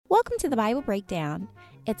Welcome to the Bible Breakdown.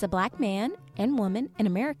 It's a black man and woman in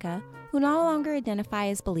America who no longer identify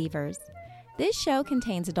as believers. This show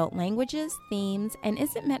contains adult languages, themes, and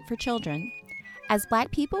isn't meant for children. As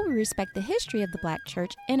black people, we respect the history of the black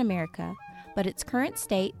church in America, but its current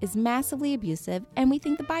state is massively abusive, and we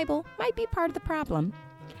think the Bible might be part of the problem.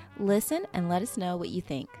 Listen and let us know what you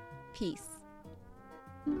think. Peace.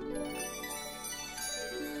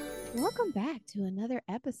 Welcome back to another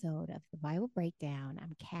episode of the Bible Breakdown.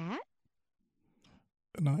 I'm Kat.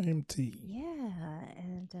 And I am T. Yeah,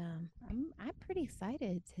 and I'm pretty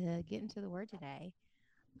excited to get into the Word today.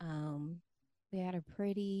 We had a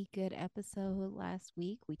pretty good episode last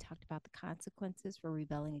week. We talked about the consequences for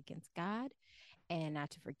rebelling against God, and not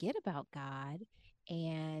to forget about God,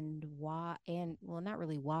 and why. And well, not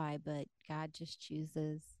really why, but God just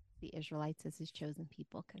chooses the Israelites as His chosen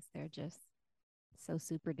people because they're just so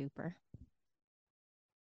super duper.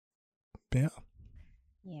 Yeah.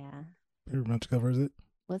 Pretty much covers it.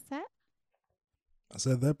 What's that? I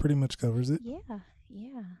said that pretty much covers it.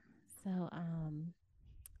 Yeah. So,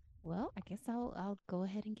 well, I guess I'll go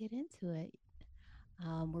ahead and get into it.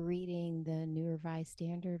 We're reading the New Revised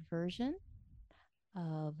Standard Version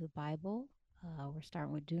of the Bible. We're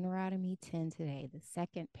starting with Deuteronomy 10 today, the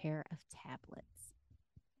second pair of tablets.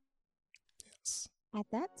 Yes. At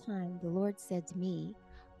that time, the Lord said to me,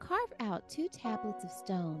 "Carve out 2 tablets of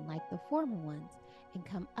stone like the former ones, and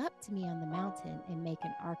come up to me on the mountain and make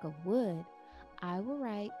an ark of wood. I will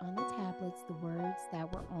write on the tablets the words that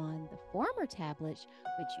were on the former tablets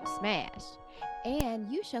which you smashed, and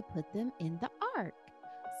you shall put them in the ark."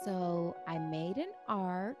 So I made an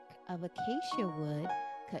ark of acacia wood,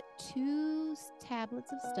 cut 2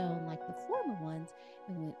 tablets of stone like the former ones,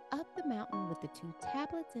 and went up the mountain with the 2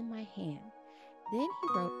 tablets in my hand. Then he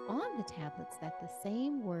wrote on the tablets the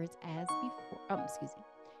same words as before.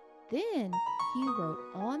 Then he wrote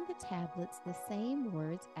on the tablets the same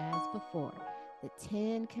words as before, the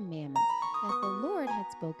 10 commandments that the Lord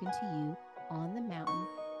had spoken to you on the mountain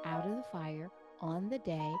out of the fire on the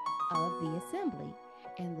day of the assembly.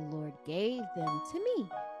 And the Lord gave them to me.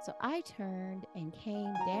 So I turned and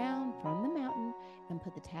came down from the mountain and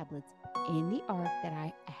put the tablets in the ark that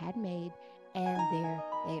I had made, and there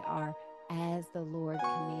they are, as the Lord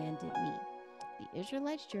commanded me. The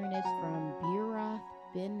Israelites journeyed from Beeroth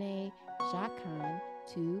Bene Jaakan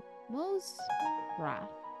to Mosrath.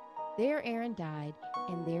 There Aaron died,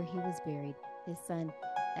 and there he was buried. His son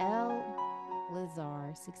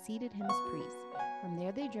Eleazar succeeded him as priest. From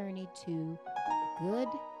there they journeyed to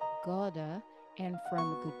Gudgoda, and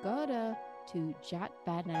from Gudgoda to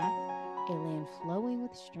Jotbanath, a land flowing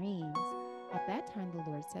with streams. At that time the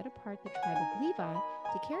Lord set apart the tribe of Levi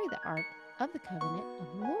to carry the ark of the covenant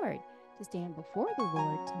of the Lord, to stand before the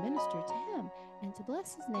Lord, to minister to him, and to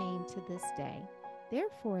bless his name to this day.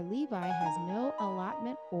 Therefore Levi has no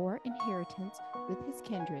allotment or inheritance with his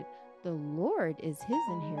kindred. The Lord is his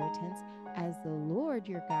inheritance, as the Lord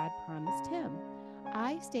your God promised him.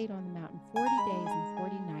 I stayed on the mountain 40 days and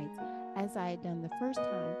 40 nights, as I had done the first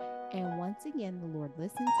time, and once again the Lord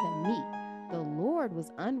listened to me. The Lord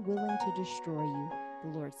was unwilling to destroy you.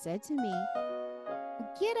 The Lord said to me,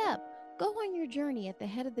 "Get up, go on your journey at the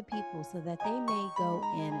head of the people, so that they may go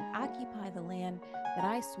in and occupy the land that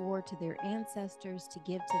I swore to their ancestors to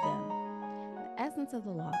give to them." The essence of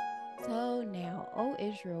the law. So now, O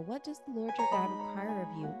Israel, what does the Lord your God require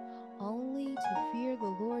of you? Only to fear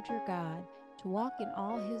the Lord your God, to walk in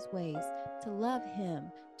all his ways, to love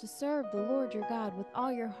him, to serve the Lord your God with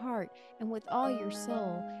all your heart and with all your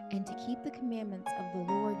soul, and to keep the commandments of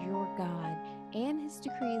the Lord your God and his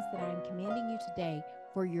decrees that I am commanding you today,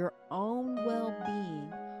 for your own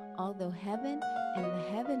well-being. Although heaven and the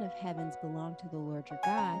heaven of heavens belong to the Lord your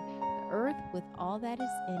God, the earth with all that is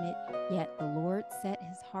in it, yet the Lord set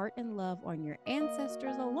his heart and love on your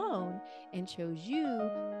ancestors alone, and chose you,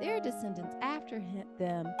 their descendants after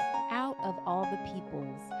them, out of all the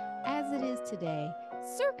peoples. As it is today,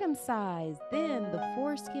 circumcise then the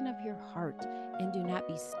foreskin of your heart, and do not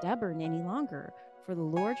be stubborn any longer. For the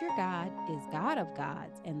Lord your God is God of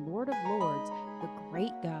gods and Lord of lords, the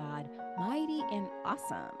great God, mighty and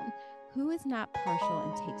awesome, who is not partial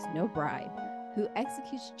and takes no bribe, who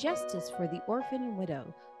executes justice for the orphan and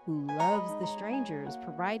widow, who loves the strangers,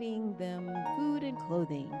 providing them food and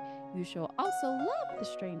clothing. You shall also love the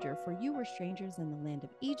stranger, for you were strangers in the land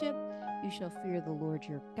of Egypt. You shall fear the Lord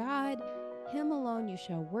your God. Him alone you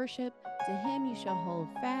shall worship. To him you shall hold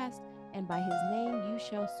fast, and by his name you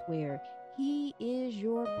shall swear. He is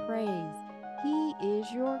your praise. He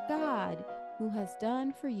is your God, who has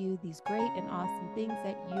done for you these great and awesome things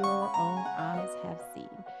that your own eyes have seen.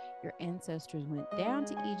 Your ancestors went down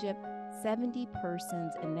to Egypt 70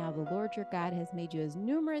 persons, and now the Lord your God has made you as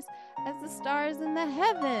numerous as the stars in the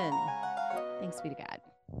heaven. Thanks be to God.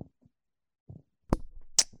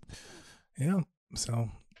 Yeah. So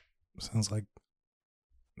sounds like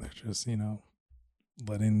they're just,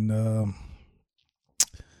 letting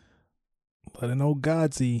old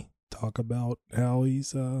Godsey talk about how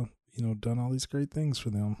he's done all these great things for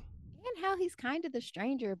them. And how he's kind to the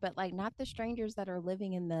stranger, but like not the strangers that are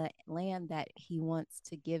living in the land that he wants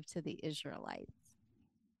to give to the Israelites.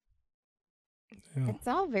 Yeah. It's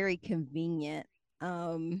all very convenient.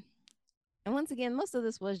 And once again, most of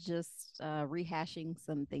this was just rehashing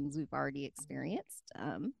some things we've already experienced.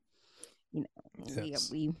 Yes.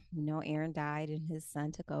 We know Aaron died and his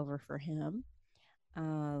son took over for him.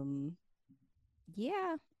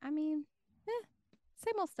 Yeah, I mean,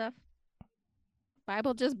 same old stuff.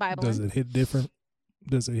 Bible. Does it hit different?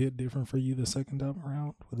 Does it hit different for you the second time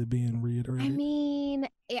around with it being reiterated? I mean,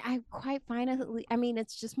 I quite find it. I mean,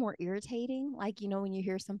 it's just more irritating. Like, when you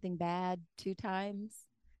hear something bad 2 times,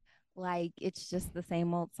 like it's just the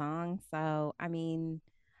same old song. So, I mean,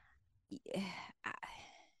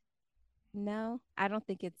 no, I don't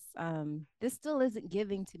think it's. This still isn't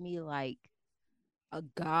giving to me like a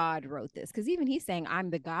God wrote this, because even he's saying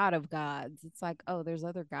I'm the God of gods. It's like, oh, there's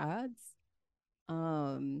other gods.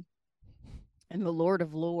 And the Lord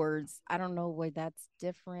of Lords. I don't know why that's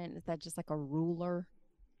different. Is that just like a ruler?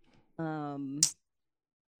 And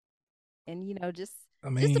just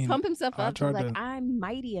to pump himself up to like I'm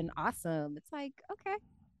mighty and awesome. It's like, okay.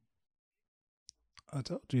 I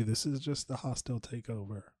told you this is just the hostile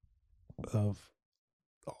takeover of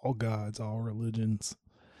all gods, all religions.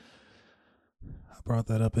 I brought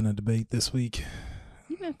that up in a debate this week.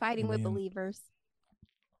 You've been fighting with believers.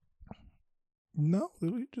 No,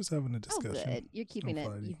 we're just having a discussion. Oh, good. You've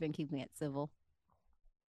been keeping it civil.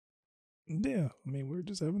 Yeah, I mean, we're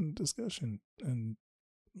just having a discussion and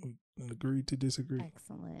we agreed to disagree.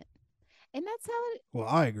 Excellent. And that's how it. Well,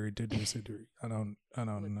 I agreed to disagree. I don't know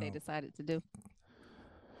what they decided to do.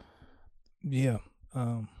 Yeah,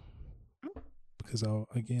 because I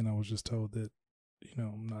was just told that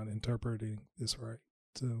I'm not interpreting this right.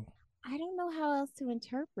 So I don't know how else to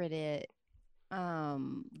interpret it.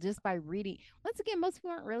 Just by reading. Once again, most people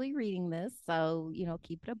aren't really reading this, so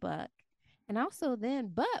keep it a buck. And also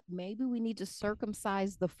but maybe we need to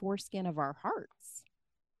circumcise the foreskin of our hearts.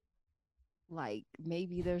 Like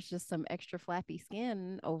maybe there's just some extra flappy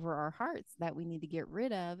skin over our hearts that we need to get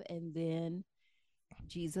rid of, and then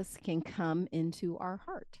Jesus can come into our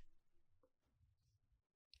heart.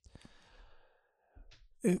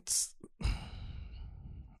 It's,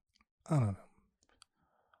 I don't know.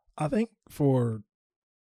 I think for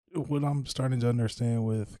what I'm starting to understand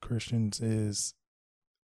with Christians is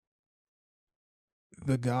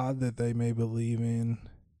the God that they may believe in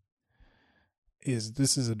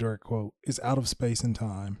this is a direct quote, is out of space and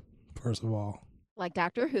time, first of all. Like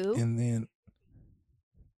Doctor Who. And then,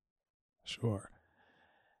 sure.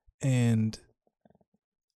 And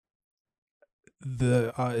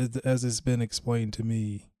as it's been explained to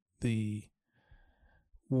me, the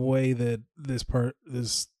way that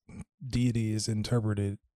this deity is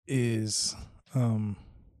interpreted is the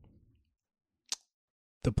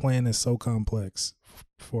plan is so complex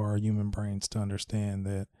for our human brains to understand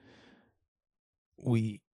that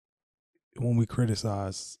when we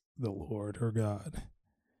criticize the Lord or God,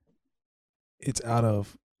 it's out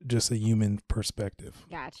of just a human perspective.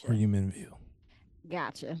 Gotcha. Or human view.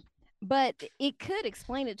 Gotcha. But it could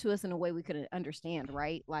explain it to us in a way we could understand,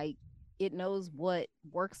 right? Like it knows what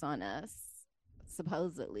works on us,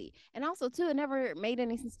 supposedly. And also, too, it never made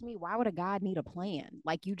any sense to me. Why would a God need a plan?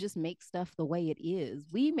 Like you just make stuff the way it is.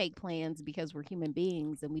 We make plans because we're human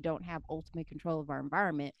beings and we don't have ultimate control of our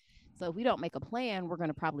environment. So if we don't make a plan, we're going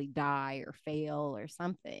to probably die or fail or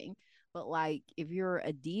something. But like if you're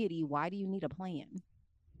a deity, why do you need a plan?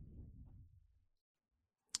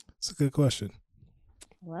 It's a good question.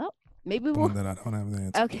 Well, maybe we'll. That I don't have the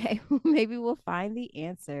answer. Okay, maybe we'll find the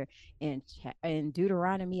answer in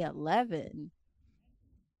Deuteronomy 11.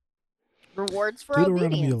 Rewards for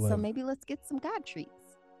obedience. 11. So maybe let's get some God treats.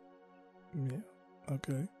 Yeah.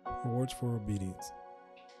 Okay. Rewards for obedience.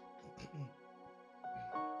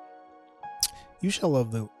 You shall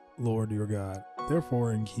love the Lord your God,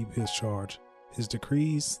 therefore, and keep his charge, his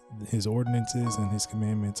decrees, his ordinances, and his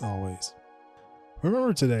commandments always.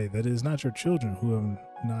 Remember today that it is not your children who have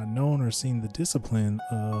not known or seen the discipline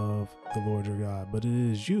of the Lord your God, but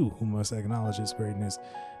it is you who must acknowledge his greatness,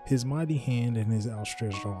 his mighty hand and his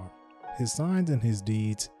outstretched arm, his signs and his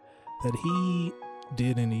deeds that he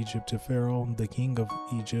did in Egypt to Pharaoh, the king of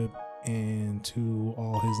Egypt, and to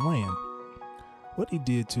all his land. what he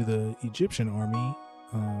did to the Egyptian army,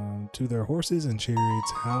 to their horses and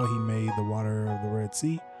chariots, how he made the water of the Red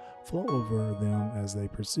Sea flow over them as they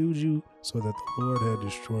pursued you, so that the Lord had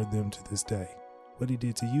destroyed them to this day. What he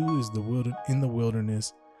did to you is in the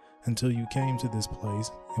wilderness until you came to this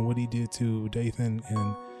place, and what he did to Dathan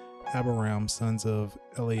and Abiram, sons of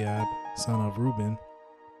Eliab, son of Reuben,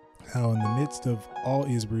 how in the midst of all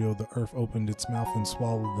Israel the earth opened its mouth and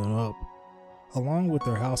swallowed them up, along with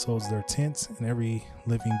their households, their tents, and every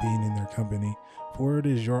living being in their company. For it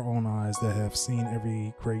is your own eyes that have seen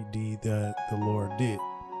every great deed that the Lord did.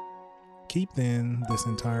 Keep then this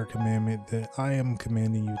entire commandment that I am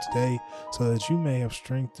commanding you today, so that you may have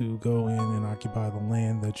strength to go in and occupy the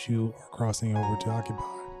land that you are crossing over to occupy,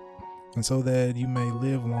 and so that you may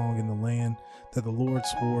live long in the land that the Lord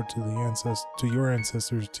swore to your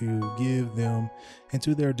ancestors to give them and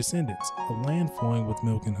to their descendants, a land flowing with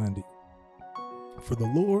milk and honey. For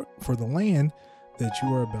the land that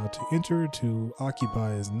you are about to enter to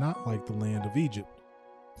occupy is not like the land of Egypt,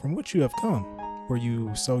 from which you have come, where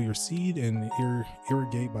you sow your seed and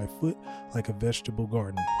irrigate by foot like a vegetable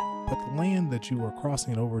garden. But the land that you are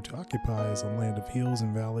crossing over to occupy is a land of hills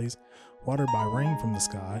and valleys, watered by rain from the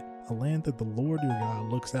sky, a land that the Lord your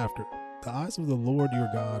God looks after. The eyes of the Lord your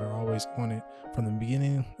God are always on it, from the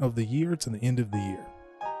beginning of the year to the end of the year.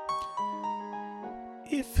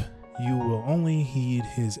 If you will only heed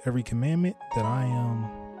his every commandment that I am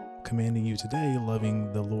commanding you today,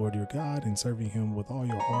 loving the Lord your God and serving him with all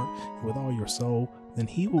your heart and with all your soul, then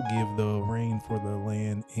he will give the rain for the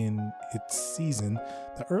land in its season,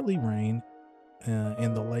 the early rain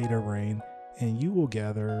and the later rain, and you will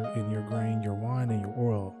gather in your grain, your wine, and your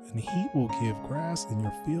oil, and he will give grass in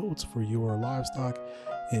your fields for your livestock,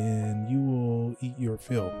 and you will eat your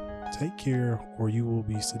fill. Take care, or you will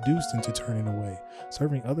be seduced into turning away,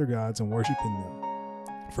 serving other gods and worshiping them.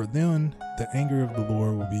 For then the anger of the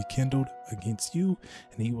Lord will be kindled against you,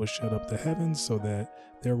 and he will shut up the heavens, so that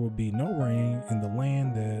there will be no rain in the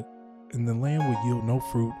land will yield no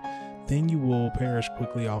fruit. Then you will perish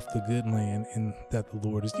quickly off the good land that the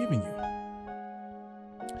Lord is giving you.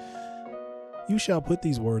 You shall put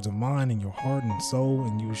these words of mine in your heart and soul,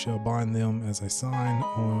 and you shall bind them as a sign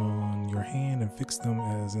on your hand and fix them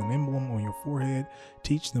as an emblem on your forehead.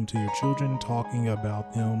 Teach them to your children, talking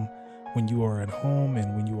about them when you are at home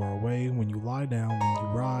and when you are away, when you lie down, when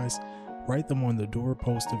you rise. Write them on the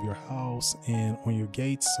doorpost of your house and on your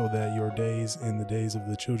gates, so that your days and the days of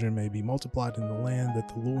the children may be multiplied in the land that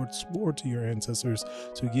the Lord swore to your ancestors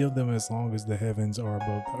to give them, as long as the heavens are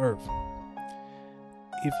above the earth.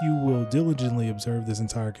 If you will diligently observe this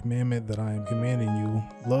entire commandment that I am commanding you,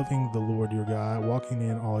 loving the Lord your God, walking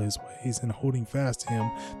in all his ways, and holding fast to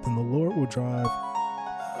him, then the Lord will drive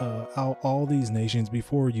out all these nations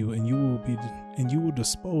before you, and you will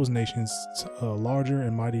dispose nations larger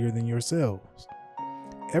and mightier than yourselves.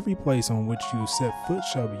 Every place on which you set foot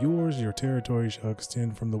shall be yours. Your territory shall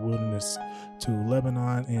extend from the wilderness to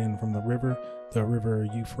Lebanon, and from the river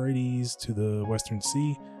Euphrates to the western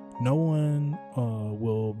sea. No one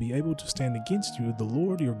will be able to stand against you. The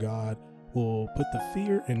Lord your God will put the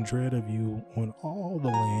fear and dread of you on all the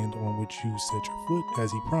land on which you set your foot,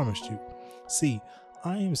 as he promised you. See,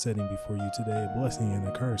 I am setting before you today a blessing and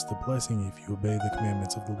a curse. The blessing if you obey the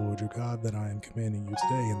commandments of the Lord your God that I am commanding you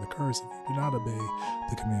today, and the curse if you do not obey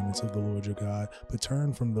the commandments of the Lord your God, but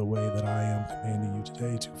turn from the way that I am commanding you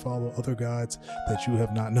today to follow other gods that you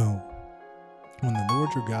have not known. When the Lord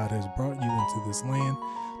your God has brought you into this land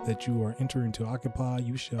that you are entering to occupy,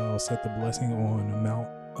 you shall set the blessing on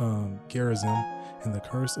Mount Gerizim and the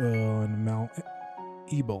curse on Mount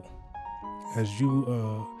Ebal. As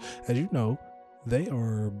you know, they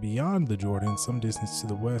are beyond the Jordan, some distance to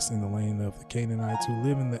the west, in the land of the Canaanites who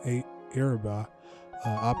live in the Arabah,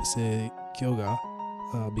 opposite Gilgal,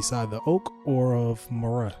 beside the oak of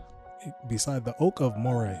Moreh.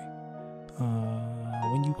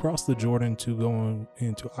 When you cross the Jordan to go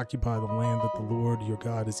and to occupy the land that the Lord your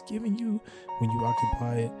God is giving you, when you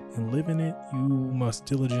occupy it and live in it, you must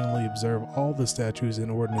diligently observe all the statutes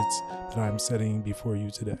and ordinances that I am setting before you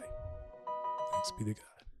today. Thanks be to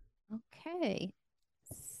God. Okay.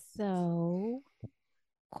 So,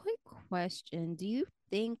 quick question. Do you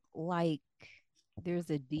think like there's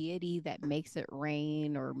a deity that makes it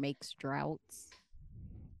rain or makes droughts?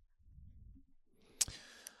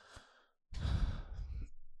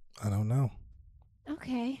 I don't know.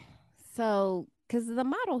 Okay. So, because the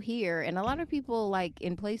model here, and a lot of people like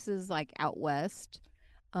in places like out west,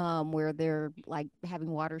 where they're like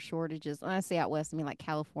having water shortages. When I say out west, I mean like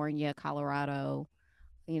California, Colorado,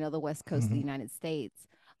 the west coast of the United States.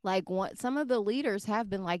 Like some of the leaders have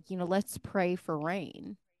been like, let's pray for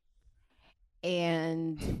rain.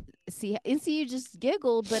 And see, you just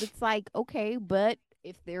giggled, but it's like, okay, but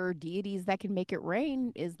if there are deities that can make it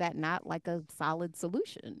rain, is that not like a solid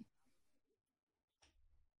solution?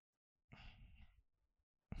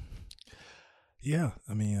 Yeah,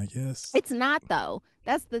 I mean, I guess. It's not though.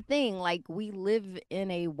 That's the thing. Like we live in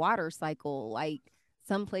a water cycle. Like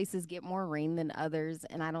some places get more rain than others,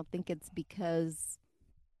 and I don't think it's because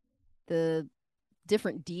the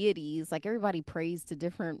different deities, like everybody prays to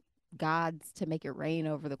different gods to make it rain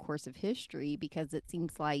over the course of history because it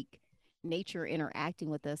seems like nature interacting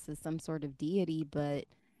with us is some sort of deity, but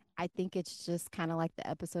I think it's just kind of like the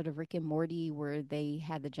episode of Rick and Morty where they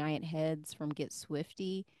had the giant heads from Get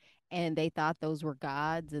Swifty and they thought those were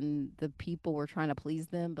gods and the people were trying to please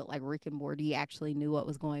them, but like Rick and Morty actually knew what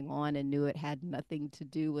was going on and knew it had nothing to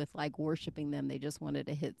do with like worshiping them. They just wanted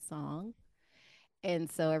a hit song.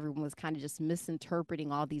 And so everyone was kind of just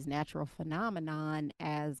misinterpreting all these natural phenomenon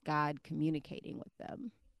as God communicating with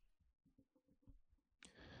them.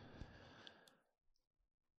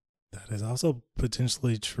 That is also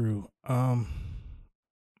potentially true.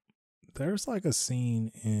 There's like a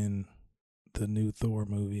scene in the new Thor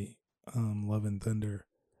movie, Love and Thunder,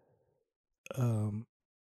 um,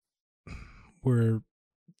 where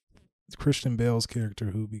Christian Bale's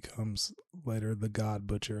character, who becomes later the God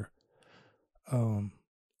Butcher, um,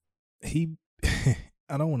 he,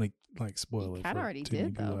 I don't want to like He spoil it kind of for already too many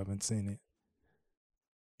did, people who though. haven't seen it.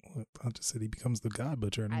 I just said he becomes the God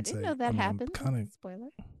Butcher. I I didn't didn't say. know I that mean, I'm happened. kind of. Spoiler.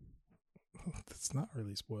 It's not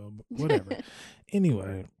really spoiled, but whatever.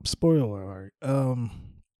 Anyway, spoiler alert.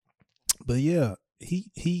 But yeah,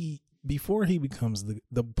 he before he becomes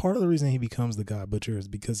the part of the reason he becomes the God Butcher is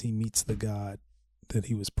because he meets the God that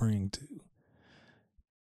he was praying to,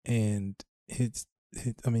 and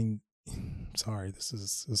I mean, sorry, this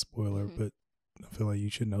is a spoiler, Mhm. but I feel like you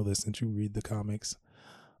should know this since you read the comics.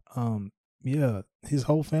 Yeah, his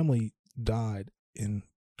whole family died, and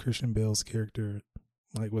Christian Bale's character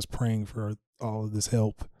like was praying for all of this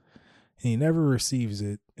help, and he never receives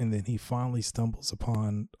it. And then he finally stumbles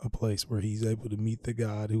upon a place where he's able to meet the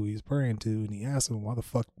God who he's praying to, and he asks him, "Why the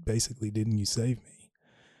fuck, basically, didn't you save me?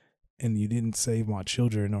 And you didn't save my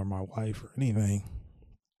children or my wife or anything."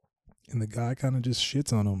 And the guy kind of just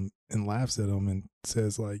shits on him and laughs at him and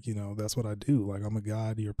says, like, that's what I do. Like, I'm a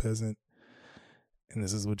god, you're a peasant, and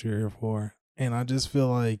this is what you're here for. And I just feel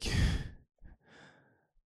like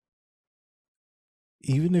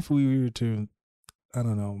even if we were to, I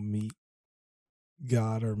don't know, meet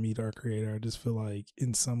God or meet our creator, I just feel like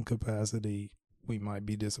in some capacity we might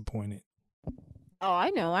be disappointed. Oh, I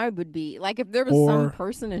know. I would be like if there was some Or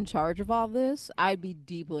person in charge of all this, I'd be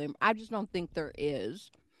deeply. I just don't think there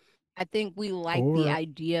is. I think we like the or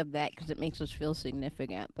idea of that because it makes us feel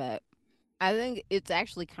significant, but I think it's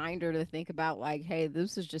actually kinder to think about like, hey,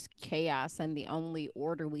 this is just chaos, and the only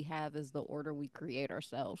order we have is the order we create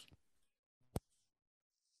ourselves.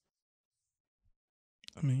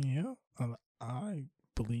 I mean, yeah, I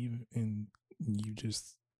believe in you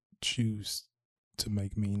just choose to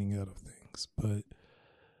make meaning out of things, but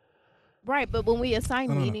Right, but when we I assign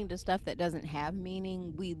don't know. meaning to stuff that doesn't have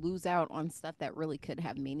meaning, we lose out on stuff that really could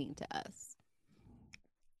have meaning to us.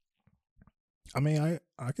 I mean,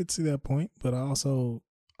 I could see that point, but I also,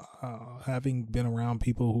 having been around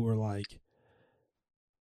people who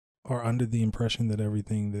are under the impression that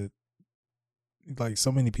everything that, like,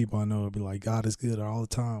 so many people I know would be like, God is good all the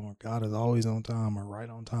time, or God is always on time, or right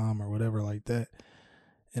on time, or whatever like that.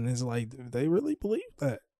 And it's like they really believe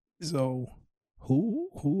that. So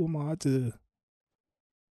who am I to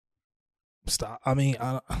stop? I mean,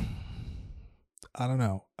 I don't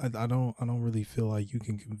know. I don't really feel like you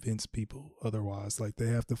can convince people otherwise. Like they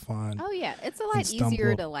have to find Oh yeah, it's a and lot stumble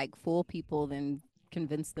easier up. to like fool people than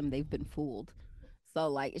convince them they've been fooled. So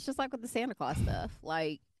like it's just like with the Santa Claus stuff.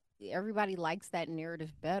 Like everybody likes that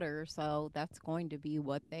narrative better, so that's going to be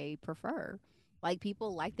what they prefer. Like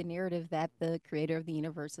people like the narrative that the creator of the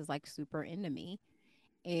universe is like super into me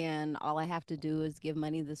and all I have to do is give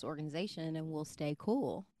money to this organization and we'll stay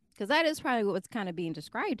cool. Because that is probably what's kind of being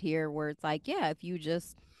described here, where it's like, yeah, if you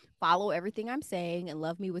just follow everything I'm saying and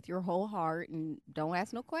love me with your whole heart and don't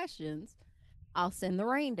ask no questions, I'll send the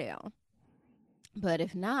rain down. But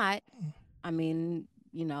if not, I mean,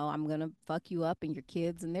 I'm going to fuck you up and your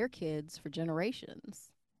kids and their kids for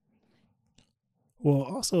generations. Well,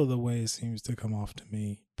 also the way it seems to come off to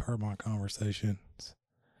me per my conversations,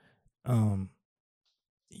 um,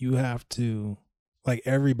 you have to, like,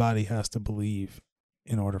 everybody has to believe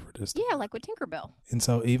in order for this to Yeah, like work. with Tinkerbell. And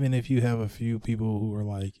so even if you have a few people who are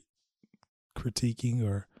like critiquing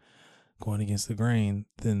or going against the grain,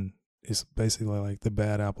 then it's basically like the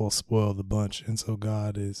bad apple spoil the bunch. And so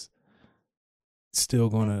God is still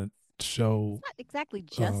gonna It's show. not exactly Um,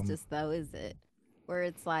 justice, though, is it? Where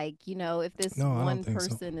it's like, if this no, I don't one think so.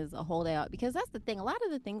 person is a holdout, because that's the thing. A lot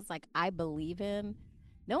of the things like I believe in,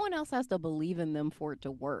 no one else has to believe in them for it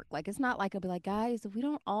to work. Like, it's not like I'll be like, guys, if we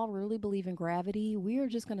don't all really believe in gravity, we are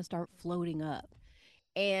just going to start floating up.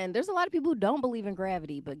 And there's a lot of people who don't believe in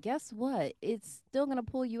gravity, but guess what? It's still going to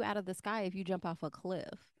pull you out of the sky if you jump off a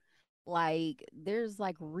cliff. Like, there's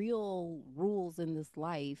like real rules in this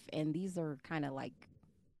life, and these are kind of like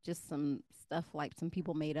just some stuff like some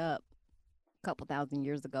people made up a couple thousand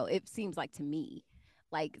years ago. It seems like to me.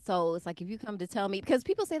 Like, so it's like if you come to tell me, because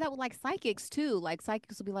people say that with like psychics too. Like,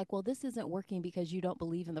 psychics will be like, well, this isn't working because you don't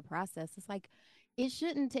believe in the process. It's like, it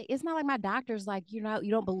shouldn't take, it's not like my doctor's like, you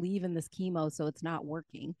don't believe in this chemo, so it's not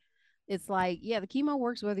working. It's like, yeah, the chemo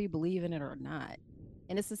works whether you believe in it or not.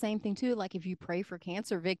 And it's the same thing too. Like, if you pray for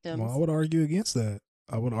cancer Well, I victims, would argue against that.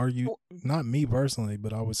 I would argue, well, not me personally,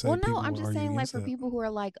 but I would say well, no, people I'm would just argue saying, like, against for that. people who are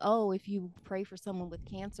like, oh, if you pray for someone with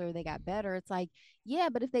cancer, they got better. It's like, yeah,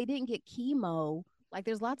 but if they didn't get chemo, like,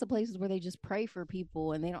 there's lots of places where they just pray for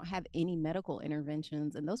people and they don't have any medical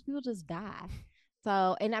interventions, and those people just die.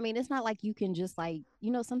 So, and I mean, it's not like you can just like,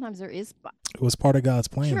 sometimes there is, It was part of God's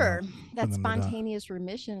plan, though, sure, for that them to die. spontaneous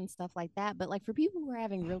remission and stuff like that. But like for people who are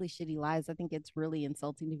having really shitty lives, I think it's really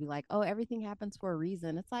insulting to be like, oh, everything happens for a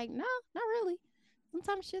reason. It's like, no, not really.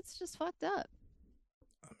 Sometimes shit's just fucked up.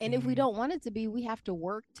 I And if we mean, don't want it to be, we have to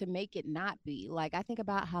work to make it not be. Like I think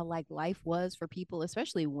about how like life was for people,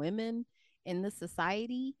 especially women in this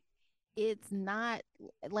society. It's not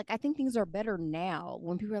like I think things are better now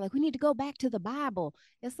when people are like, we need to go back to the Bible.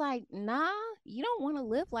 It's like, nah, you don't want to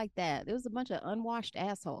live like that. There's a bunch of unwashed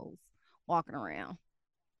assholes walking around.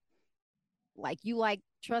 Like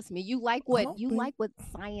trust me, I don't you think like what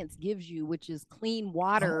science gives you, which is clean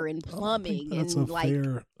I don't water and I don't think plumbing that's a and like,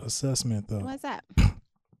 fair assessment, though, what's that?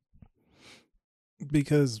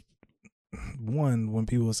 because one, when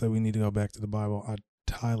people say we need to go back to the Bible, I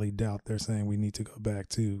highly doubt they're saying we need to go back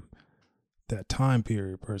to that time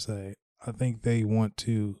period per se. I think they want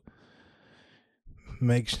to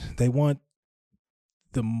they want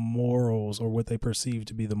the morals, or what they perceive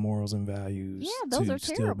to be the morals and Yeah, values, those to are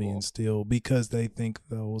still be terrible. instilled, because they think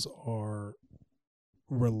those are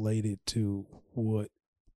related to what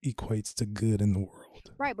equates to good in the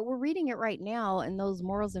world. Right, but we're reading it right now, and those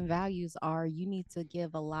morals and values are you need to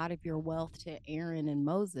give a lot of your wealth to Aaron and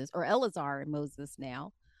Moses, or Eleazar and Moses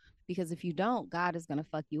now, because if you don't, God is going to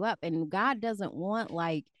fuck you up. And God doesn't want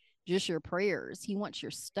like just your prayers; He wants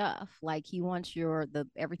your stuff. Like He wants the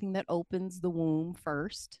everything that opens the womb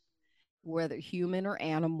first, whether human or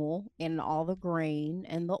animal, and all the grain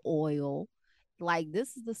and the oil. Like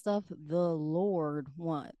this is the stuff the Lord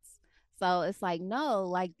wants. So it's like no,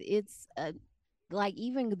 like it's like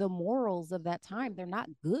even the morals of that time, they're not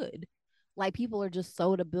good. Like people are just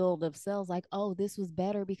so to build of cells like, oh, this was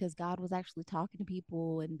better because God was actually talking to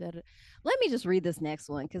people and da-da. Let me just read this next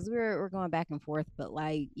one because we're going back and forth. But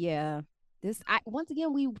like, yeah, this I once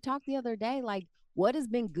again we talked the other day, like what has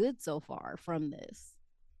been good so far from this?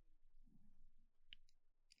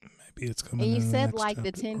 Maybe it's And coming you in the said next like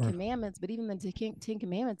the chapter. Ten Or, Commandments, but even the Ten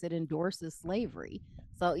Commandments, it endorses slavery.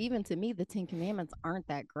 So even to me, the Ten Commandments aren't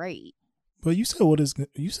that great. but you said what has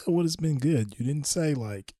been good. You didn't say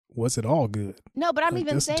like was it all good. No, but I'm Like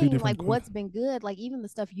even that's two saying different like questions. what's been good, like even the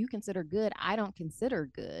stuff you consider good, I don't consider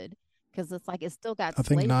good because it's like it's still got I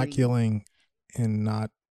think not slavery. killing and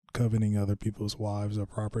not coveting other people's wives or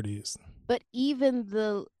properties. But even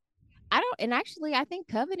I don't, and actually, I think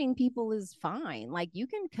coveting people is fine. Like you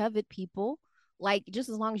can covet people, like just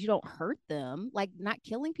as long as you don't hurt them. Like not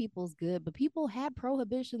killing people is good, but people had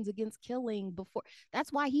prohibitions against killing before.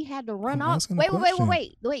 That's why he had to run I'm off. asking a question.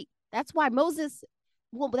 Wait. That's why Moses.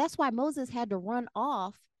 Well, that's why Moses had to run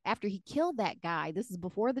off after he killed that guy. This is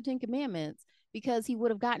before the Ten Commandments because he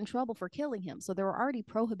would have gotten in trouble for killing him. So there were already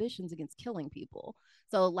prohibitions against killing people.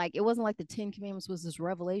 So like it wasn't like the Ten Commandments was this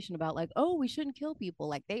revelation about like, oh, we shouldn't kill people.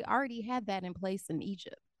 Like they already had that in place in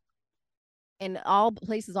Egypt and all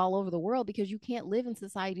places all over the world because you can't live in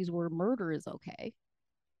societies where murder is okay.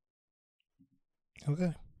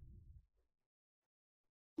 Okay.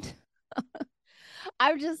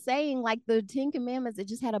 I'm just saying, like the Ten Commandments, it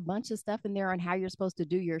just had a bunch of stuff in there on how you're supposed to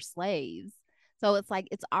do your slaves. So it's like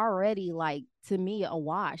it's already like to me a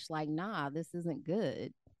wash. Like, nah, this isn't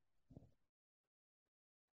good.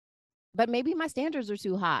 But maybe my standards are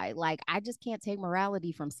too high. Like I just can't take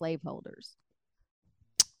morality from slaveholders.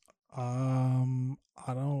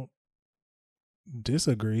 I don't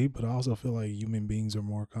disagree, but I also feel like human beings are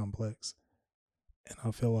more complex. And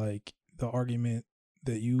I feel like the argument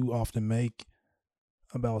that you often make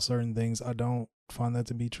about certain things, I don't find that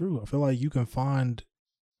to be true. I feel like you can find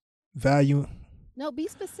value. No, be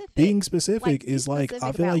specific. Being specific Be is like, I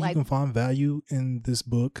specific feel about, like you can find value in this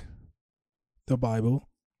book, the Bible,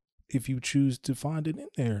 if you choose to find it in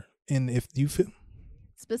there. And if you feel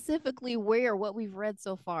specifically where, what we've read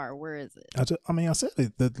so far, where is it? I said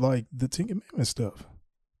it, the Ten Commandments stuff.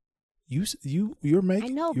 You're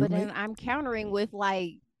making. I know, but then I'm countering with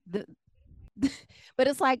like the. But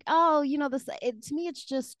it's like, oh, you know, to me, it's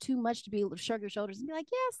just too much to be able to shrug your shoulders and be like,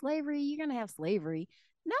 yeah, slavery, you're gonna have slavery.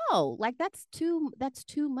 No, like that's too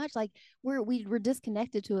much. Like we're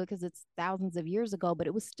disconnected to it because it's thousands of years ago, but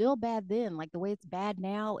it was still bad then. Like the way it's bad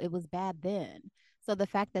now, it was bad then. So the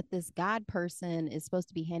fact that this God person is supposed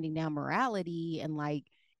to be handing down morality and like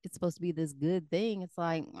it's supposed to be this good thing, it's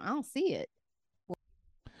like I don't see it.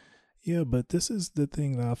 Yeah, but this is the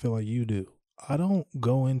thing that I feel like you do. I don't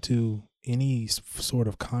go into any sort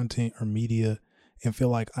of content or media and feel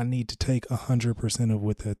like I need to take 100% of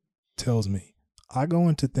what that tells me. I go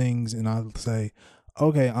into things and I say,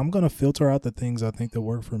 okay, I'm going to filter out the things I think that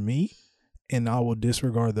work for me, and I will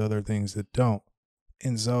disregard the other things that don't.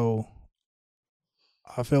 And so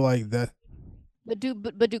I feel like that. But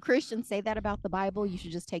do Christians say that about the Bible? You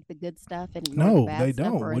should just take the good stuff and ignore the bad they stuff,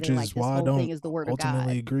 don't, or which they is like this why I whole don't thing is the word of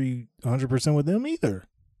ultimately God? agree 100% with them either.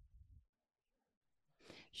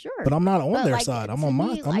 Sure, But I'm not on their like, side. I'm to on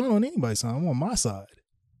me, I'm not on anybody's side. I'm on my side.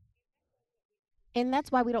 and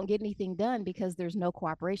that's why we don't get anything done, because there's no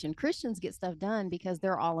cooperation. Christians get stuff done because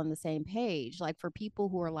they're all on the same page. Like for people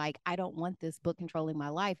who are like, I don't want this book controlling my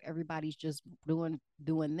life, everybody's just doing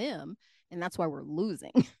them, and that's why we're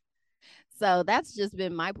losing. So that's just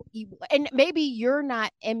been my, and maybe you're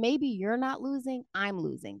not, losing. I'm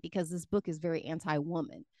losing because this book is very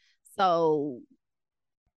anti-woman. So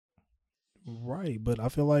Right, but I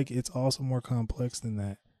feel like it's also more complex than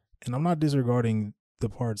that. And I'm not disregarding the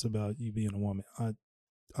parts about you being a woman.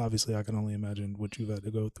 Obviously I can only imagine what you've had to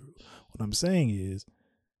go through. What I'm saying is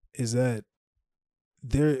that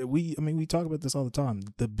we talk about this all the time.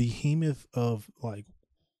 The behemoth of like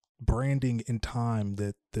branding and time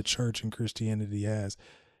that the church and Christianity has,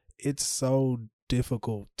 it's so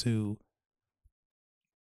difficult to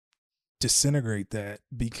disintegrate that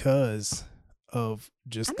because of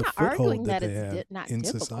just I'm the not foothold arguing that that they it's have not in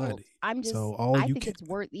difficult. society. I'm just, So I think it's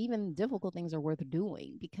worth, even difficult things are worth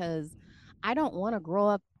doing, because I don't want to grow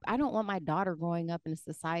up. I don't want my daughter growing up in a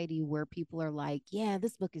society where people are like, yeah,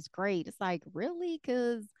 this book is great. It's like, really?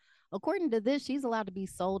 Because according to this, she's allowed to be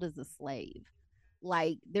sold as a slave.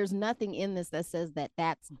 Like, there's nothing in this that says that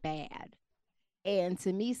that's bad. And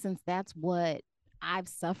to me, since that's what I've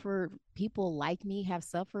suffered, people like me have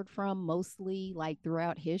suffered from mostly like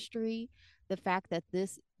throughout history, the fact that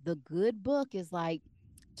the good book is like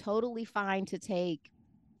totally fine to take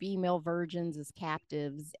female virgins as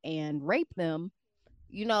captives and rape them,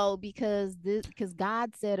 because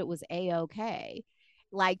God said it was a-okay.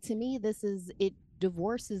 Like, to me, it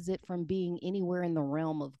divorces it from being anywhere in the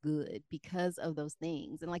realm of good because of those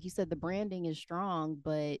things. And like you said, the branding is strong,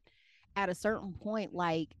 but at a certain point,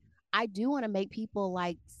 like, I do want to make people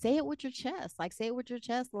like say it with your chest,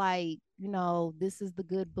 like, this is the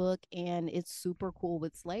good book and it's super cool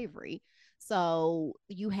with slavery. So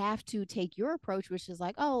you have to take your approach, which is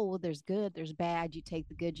like, oh, well, there's good, there's bad. You take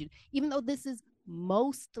the good, even though this is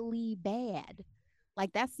mostly bad.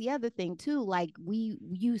 Like, that's the other thing too. Like,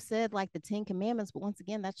 you said like the Ten Commandments, but once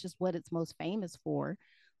again, that's just what it's most famous for.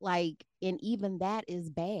 Like, and even that is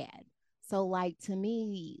bad. So like, to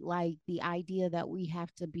me, like the idea that we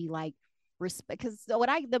have to be like respect, because what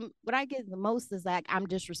I get the most is like, I'm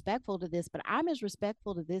disrespectful to this, but I'm as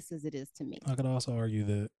respectful to this as it is to me. I could also argue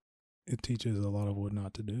that it teaches a lot of what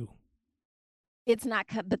not to do. It's not,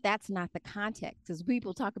 but that's not the context, because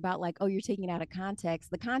people talk about like, oh, you're taking it out of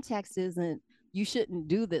context. The context isn't you shouldn't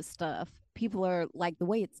do this stuff. People are like, the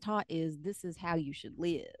way it's taught is this is how you should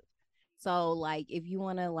live. So like, if you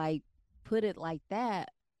want to like put it like that,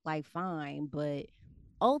 like, fine, but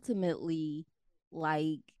ultimately,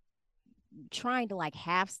 like, trying to like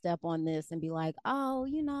half step on this and be like, oh,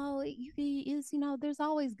 there's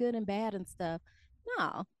always good and bad and stuff.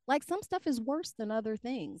 No, like, some stuff is worse than other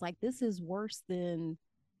things. Like, this is worse than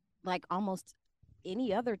like almost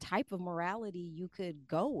any other type of morality you could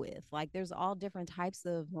go with. Like, there's all different types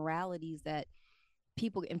of moralities that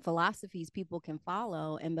people and philosophies people can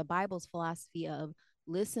follow. And the Bible's philosophy of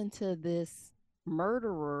listen to this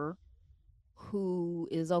murderer who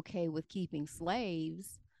is okay with keeping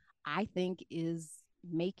slaves, I think is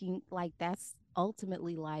making like, that's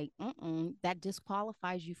ultimately like, that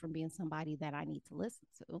disqualifies you from being somebody that I need to listen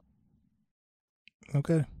to.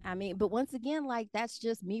 Okay. I mean, but once again, like, that's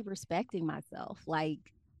just me respecting myself. Like,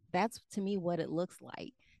 that's to me what it looks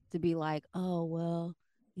like, to be like, oh, well,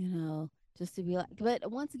 just to be like, but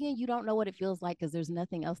once again, you don't know what it feels like because there's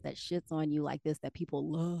nothing else that shits on you like this that people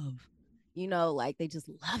love, like they just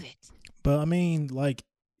love it. But I mean, like,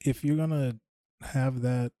 if you're gonna have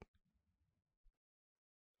that,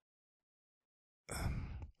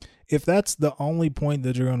 if that's the only point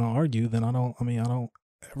that you're gonna argue, then I don't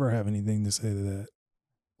ever have anything to say to that.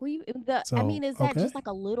 Well, So, is that okay. just like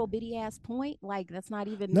a little bitty ass point? Like that's not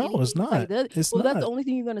even No, anything. it's not. It's Well, that's not. the only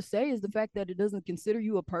thing you're gonna say is the fact that it doesn't consider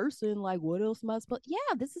you a person. Like, what else am I supposed?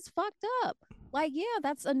 Yeah, this is fucked up. Like, yeah,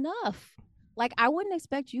 that's enough. Like, I wouldn't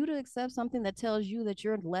expect you to accept something that tells you that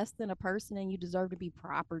you're less than a person and you deserve to be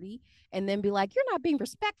property, and then be like, you're not being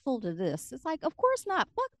respectful to this. It's like, of course not.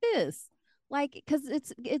 Fuck this. Like, because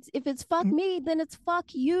it's if it's fuck me, then it's fuck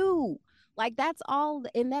you. Like that's all,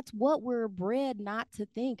 and that's what we're bred not to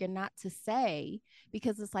think and not to say,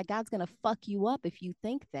 because it's like God's gonna fuck you up if you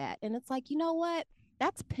think that. And it's like, you know what?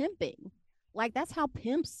 That's pimping. Like that's how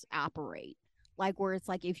pimps operate. Like where it's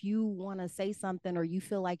like if you want to say something or you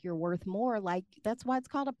feel like you're worth more, like that's why it's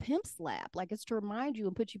called a pimp slap. Like it's to remind you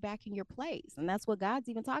and put you back in your place. And that's what God's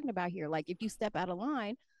even talking about here. Like if you step out of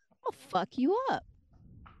line, I'll fuck you up.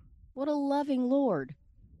 What a loving Lord.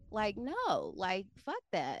 Like, no, like fuck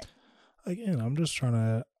that. Again, I'm just trying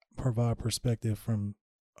to provide perspective from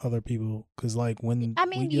other people, because like when I we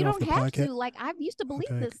mean, you get off don't the have podcast, to. Like, I used to believe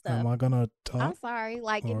okay, this stuff. am I gonna I'm talk sorry.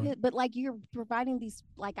 Like, or? but like you're providing these,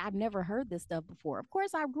 like, I've never heard this stuff before. Of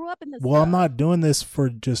course, I grew up in this Well, I'm stuff. not doing this for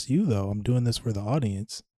just you though. I'm doing this for the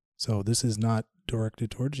audience. So this is not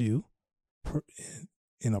directed towards you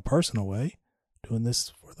in a personal way. I'm doing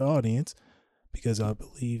this for the audience because I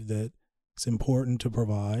believe that it's important to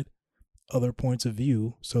provide other points of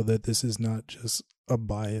view so that this is not just a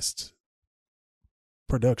biased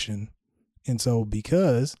production. And so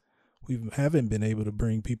because we haven't been able to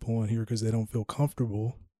bring people on here because they don't feel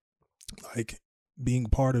comfortable like being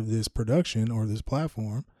part of this production or this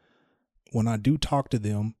platform, when I do talk to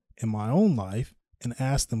them in my own life and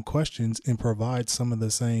ask them questions and provide some of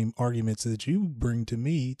the same arguments that you bring to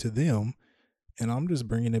me to them, and I'm just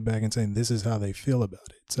bringing it back and saying this is how they feel about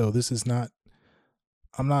it. So this is not,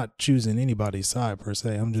 I'm not choosing anybody's side per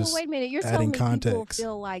se. I'm just So wait a minute, you're adding telling me people context.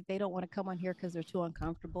 feel like they don't want to come on here because they're too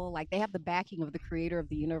uncomfortable. Like they have the backing of the creator of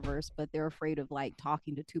the universe, but they're afraid of like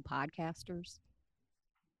talking to two podcasters.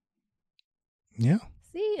 Yeah.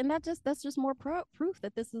 See, and that's just more proof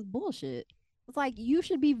that this is bullshit. It's like you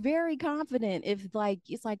should be very confident if like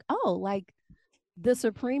it's like, oh, like the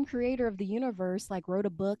supreme creator of the universe like wrote a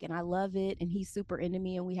book and I love it and he's super into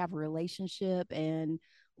me and we have a relationship, and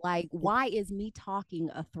like why is me talking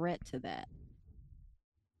a threat to that?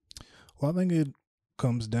 Well, I think it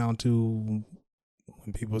comes down to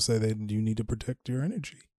when people say that you need to protect your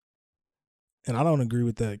energy. And I don't agree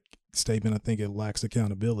with that statement. I think it lacks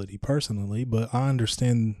accountability personally, but I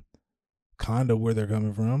understand kind of where they're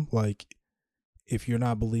coming from. Like, if you're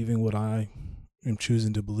not believing what I am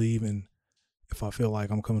choosing to believe, and if I feel like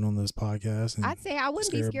I'm coming on this podcast, and I'd say I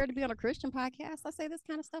wouldn't be scared to be on a Christian podcast. I say this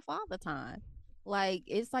kind of stuff all the time. Like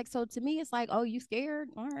it's like, so to me it's like, oh, you scared,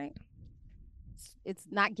 all right. It's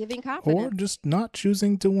not giving confidence, or just not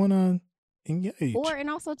choosing to want to engage. or and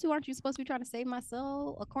also too, aren't you supposed to be trying to save my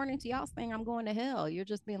soul? According to y'all's thing, I'm going to hell. You're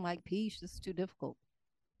just being like, peace, this is too difficult.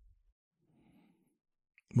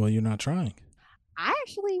 Well, you're not trying. I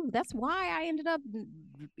actually, that's why I ended up,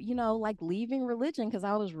 like leaving religion, because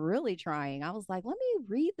I was really trying. I was like, let me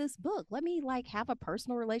read this book. Let me like have a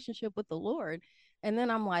personal relationship with the Lord. And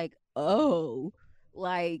then I'm like, oh,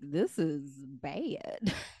 like this is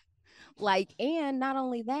bad. Like, and not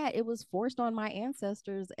only that, it was forced on my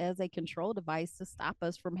ancestors as a control device to stop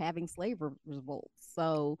us from having slave revolts.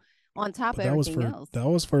 So, on top But of everything else, that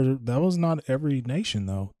was not every nation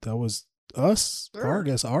though. That was us, sure. or I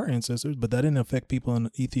guess our ancestors, but that didn't affect people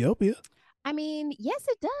in Ethiopia. I mean, yes,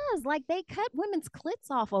 it does. Like they cut women's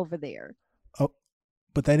clits off over there. Oh,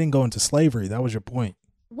 but they didn't go into slavery. That was your point.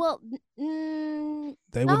 Well,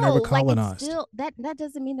 They no, were never like it's colonized. still that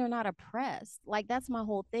doesn't mean they're not oppressed. Like that's my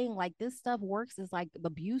whole thing. Like this stuff works as like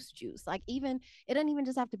abuse juice. Like even it doesn't even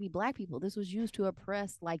just have to be black people. This was used to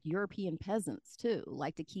oppress like European peasants too,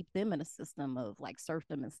 like to keep them in a system of like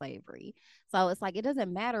serfdom and slavery. So it's like it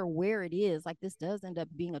doesn't matter where it is. Like this does end up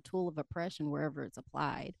being a tool of oppression wherever it's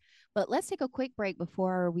applied. But let's take a quick break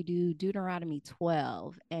before we do Deuteronomy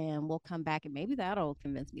 12, and we'll come back and maybe that'll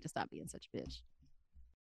convince me to stop being such a bitch.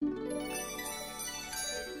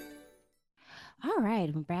 All right,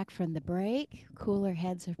 I'm back from the break. Cooler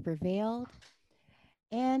heads have prevailed.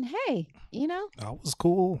 And hey, that was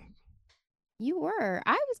cool. You were.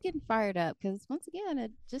 I was getting fired up because once again,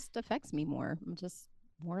 it just affects me more. I'm just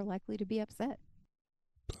more likely to be upset.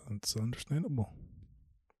 That's understandable.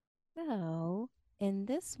 So, in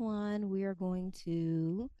this one, we are going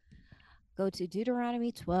to go to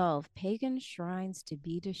Deuteronomy 12, pagan shrines to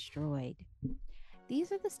be destroyed.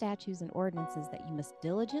 These are the statutes and ordinances that you must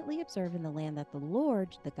diligently observe in the land that the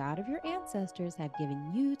Lord, the God of your ancestors, have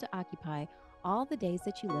given you to occupy all the days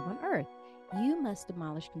that you live on earth. You must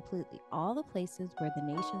demolish completely all the places where the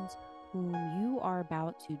nations whom you are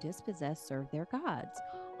about to dispossess serve their gods,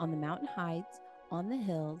 on the mountain heights, on the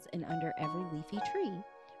hills, and under every leafy tree.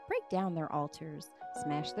 Break down their altars,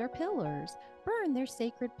 smash their pillars, burn their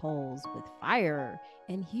sacred poles with fire,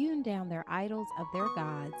 and hewn down their idols of their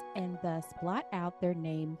gods, and thus blot out their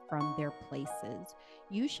name from their places.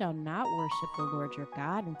 You shall not worship the Lord your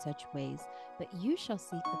God in such ways, but you shall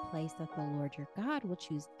seek the place that the Lord your God will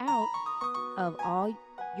choose out of all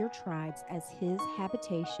your tribes as his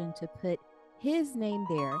habitation to put his name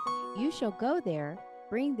there. You shall go there,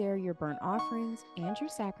 bring there your burnt offerings and your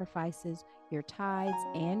sacrifices, your tithes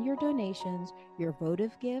and your donations, your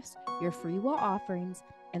votive gifts, your freewill offerings,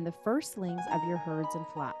 and the firstlings of your herds and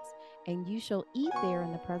flocks. And you shall eat there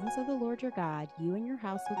in the presence of the Lord your God, you and your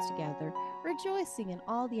households together, rejoicing in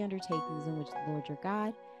all the undertakings in which the Lord your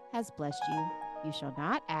God has blessed you. You shall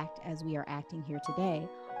not act as we are acting here today,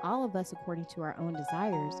 all of us according to our own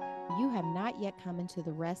desires, for you have not yet come into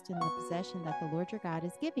the rest and the possession that the Lord your God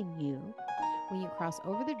is giving you. When you cross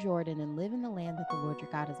over the Jordan and live in the land that the Lord your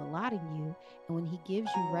God is allotting you, and when he gives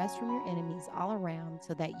you rest from your enemies all around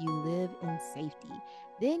so that you live in safety,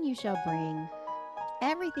 then you shall bring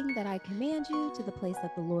everything that I command you to the place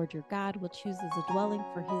that the Lord your God will choose as a dwelling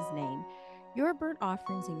for his name. Your burnt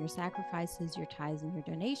offerings and your sacrifices, your tithes and your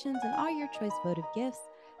donations, and all your choice votive gifts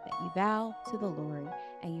that you vow to the Lord.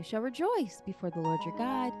 And you shall rejoice before the Lord your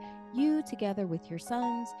God, you together with your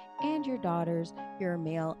sons and your daughters, your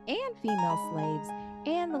male and female slaves,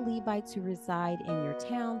 and the Levites who reside in your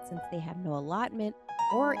town, since they have no allotment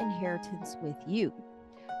or inheritance with you.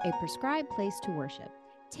 A prescribed place to worship.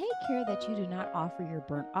 Take care that you do not offer your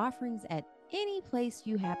burnt offerings at any place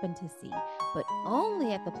you happen to see, but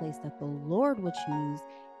only at the place that the Lord will choose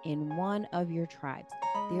in one of your tribes.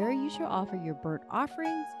 There you shall offer your burnt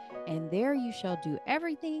offerings, and there you shall do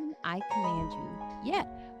everything I command you. Yet,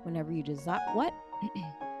 whenever you desire,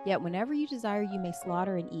 you may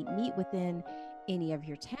slaughter and eat meat within any of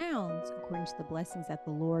your towns, according to the blessings that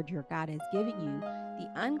the Lord your God has given you.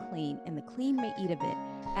 The unclean and the clean may eat of it,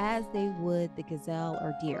 as they would the gazelle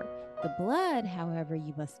or deer. The blood, however,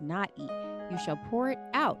 you must not eat. You shall pour it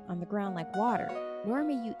out on the ground like water, nor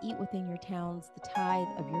may you eat within your towns the tithe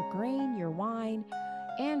of your grain, your wine,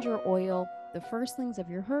 and your oil, the firstlings of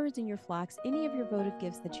your herds and your flocks, any of your votive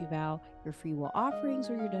gifts that you vow, your freewill offerings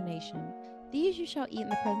or your donation. These you shall eat in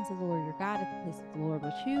the presence of the Lord your God at the place that the Lord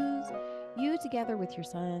will choose, you together with your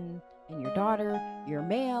son and your daughter, your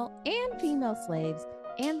male and female slaves,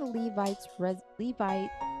 and the Levites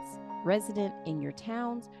resident in your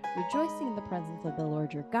towns, rejoicing in the presence of the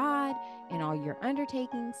Lord your God in all your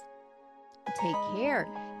undertakings. Take care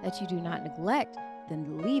that you do not neglect the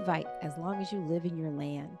Levite as long as you live in your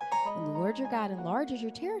land. When the Lord your God enlarges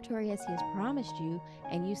your territory as he has promised you,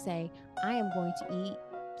 and you say, I am going to eat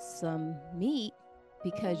some meat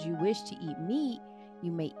because you wish to eat meat,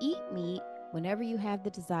 you may eat meat whenever you have the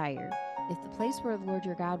desire. If the place where the Lord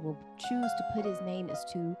your God will choose to put his name is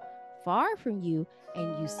too far from you,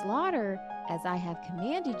 and you slaughter, as I have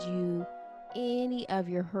commanded you, any of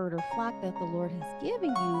your herd or flock that the Lord has given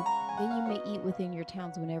you, then you may eat within your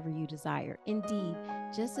towns whenever you desire. Indeed,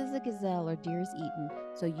 just as a gazelle or deer is eaten,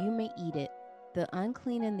 so you may eat it. The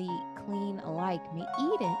unclean and the clean alike may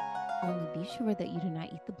eat it, only be sure that you do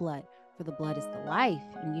not eat the blood, for the blood is the life,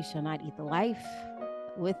 and you shall not eat the life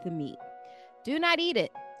with the meat. Do not eat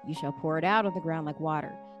it. You shall pour it out on the ground like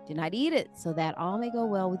water. Do not eat it, so that all may go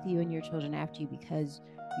well with you and your children after you, because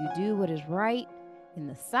you do what is right in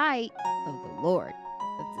the sight of the Lord.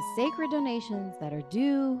 But the sacred donations that are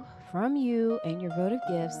due from you and your votive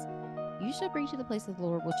gifts, you shall bring to the place that the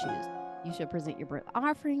Lord will choose. You shall present your burnt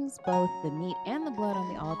offerings, both the meat and the blood,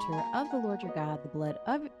 on the altar of the Lord your God. The blood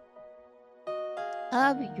of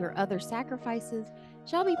your other sacrifices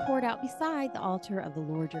shall be poured out beside the altar of the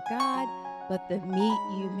Lord your God, but the meat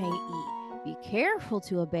you may eat. Be careful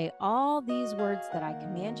to obey all these words that I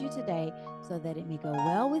command you today, so that it may go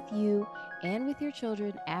well with you and with your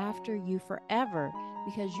children after you forever,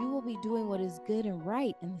 because you will be doing what is good and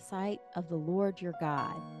right in the sight of the Lord your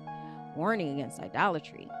God. warning against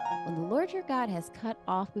idolatry. When the Lord your God has cut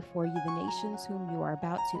off before you the nations whom you are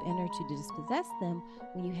about to enter to dispossess them,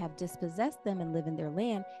 when you have dispossessed them and live in their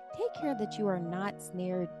land, take care that you are not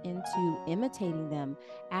snared into imitating them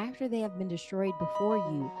after they have been destroyed before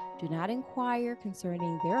you. Do not inquire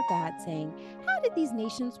concerning their gods, saying, how did these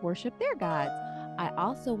nations worship their gods? I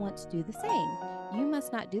also want to do the same. You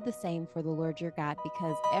must not do the same for the Lord your God,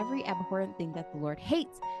 because every abhorrent thing that the Lord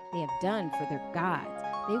hates, they have done for their gods.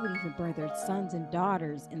 They would even burn their sons and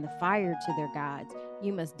daughters in the fire to their gods.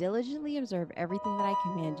 You must diligently observe everything that I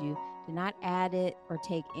command you. Do not add it or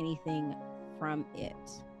take anything from it.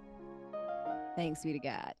 Thanks be to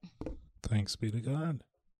God. Thanks be to God.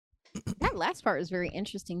 That last part is very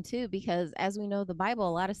interesting too, because as we know, the Bible,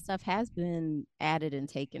 a lot of stuff has been added and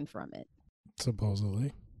taken from it.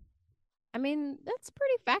 Supposedly. I mean, that's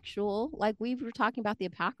pretty factual. Like we were talking about the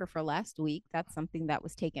Apocrypha last week. That's something that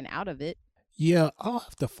was taken out of it. Yeah, I'll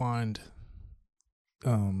have to find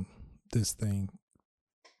this thing,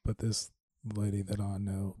 but this lady that I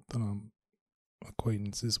know that I'm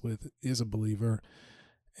acquaintances with is a believer,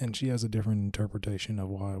 and she has a different interpretation of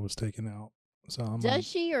why it was taken out. So does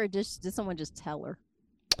she, or did someone just tell her?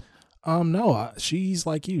 No, she's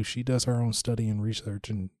like you. She does her own study and research,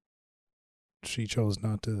 and she chose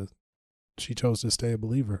to stay a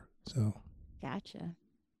believer. So gotcha.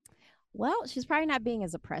 Well, she's probably not being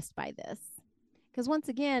as oppressed by this. Because once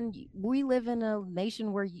again, we live in a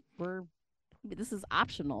nation where this is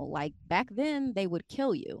optional. Like back then, they would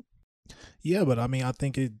kill you. Yeah, but I mean, I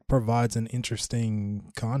think it provides an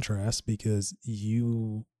interesting contrast because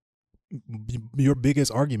your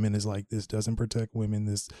biggest argument is like, this doesn't protect women.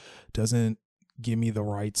 This doesn't give me the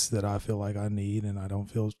rights that I feel like I need, and I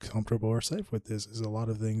don't feel comfortable or safe with this. There's a lot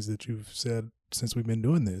of things that you've said since we've been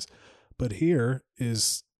doing this. But here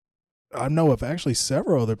is, I know of actually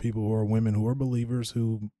several other people who are women who are believers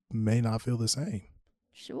who may not feel the same.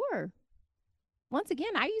 Sure. Once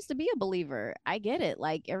again, I used to be a believer. I get it.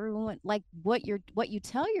 Like everyone, like what you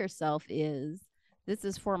tell yourself is, this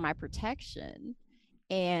is for my protection.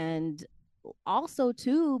 And also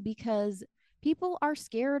too, because people are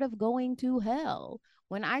scared of going to hell.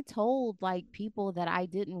 When I told like people that I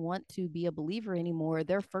didn't want to be a believer anymore,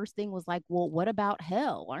 their first thing was like, well, what about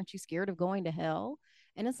hell? Aren't you scared of going to hell?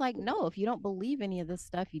 And it's like, no, if you don't believe any of this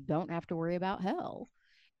stuff, you don't have to worry about hell.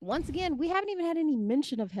 Once again, we haven't even had any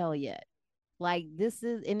mention of hell yet. Like this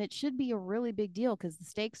is, and it should be a really big deal because the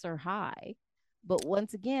stakes are high. But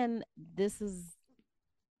once again, this is,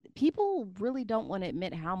 people really don't want to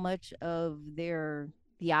admit how much of their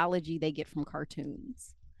theology they get from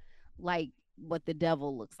cartoons. Like what the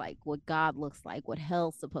devil looks like, what God looks like, what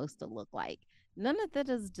hell's supposed to look like. None of that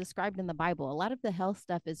is described in the Bible. A lot of the hell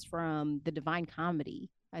stuff is from the Divine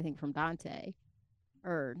Comedy, I think from Dante.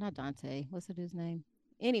 Or not Dante. What's the dude's name?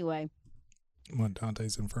 Anyway. What,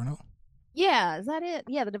 Dante's Inferno? Yeah, is that it?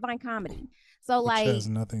 Yeah, the Divine Comedy. So which like has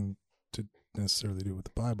nothing to necessarily do with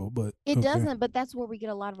the Bible, but it doesn't, but that's where we get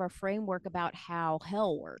a lot of our framework about how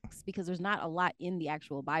hell works, because there's not a lot in the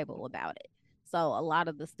actual Bible about it. So a lot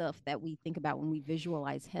of the stuff that we think about when we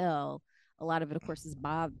visualize hell, a lot of it, of course, is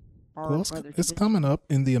it's coming up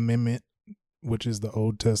in the amendment, which is the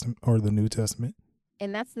Old Testament or the New Testament.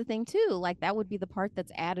 And that's the thing too. Like that would be the part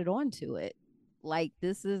that's added on to it. Like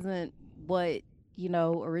this isn't what,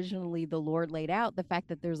 originally the Lord laid out. The fact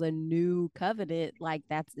that there's a new covenant, like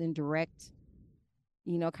that's in direct,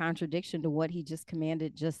 contradiction to what he just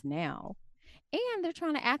commanded just now. And they're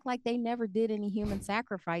trying to act like they never did any human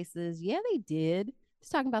sacrifices. Yeah, they did. It's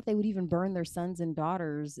talking about they would even burn their sons and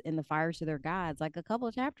daughters in the fire to their gods. Like a couple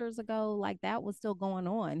of chapters ago, like that was still going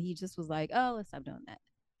on. He just was like, oh, let's stop doing that.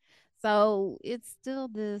 So it's still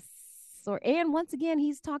this sort. And once again,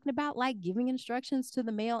 he's talking about like giving instructions to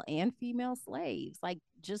the male and female slaves. Like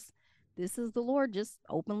just, this is the Lord just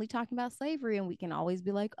openly talking about slavery. And we can always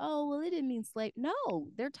be like, oh, well, it didn't mean slave. No,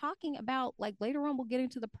 they're talking about, like, later on, we'll get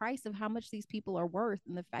into the price of how much these people are worth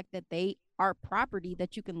and the fact that they are property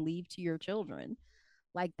that you can leave to your children.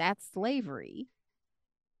 Like, that's slavery.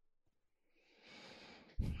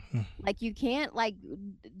 Like, you can't, like,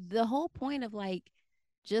 the whole point of, like,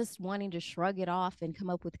 just wanting to shrug it off and come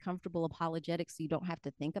up with comfortable apologetics so you don't have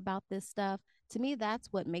to think about this stuff. To me, that's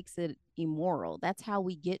what makes it immoral. That's how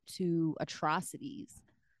we get to atrocities.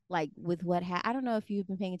 Like with what I don't know if you've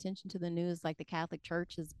been paying attention to the news, like the Catholic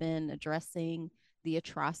Church has been addressing the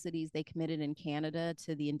atrocities they committed in Canada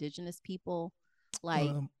to the indigenous people.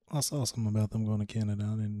 Like I saw something about them going to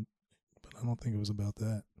Canada, but I don't think it was about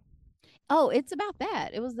that. Oh, it's about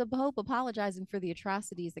that. It was the Pope apologizing for the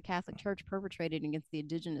atrocities the Catholic Church perpetrated against the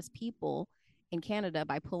indigenous people in Canada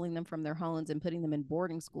by pulling them from their homes and putting them in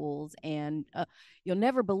boarding schools. And you'll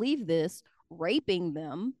never believe this, raping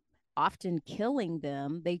them, often killing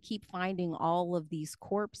them. They keep finding all of these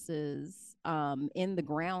corpses in the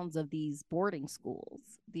grounds of these boarding schools,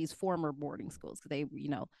 these former boarding schools. They,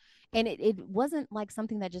 and it wasn't like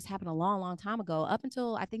something that just happened a long, long time ago. Up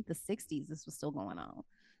until I think the 60s, this was still going on.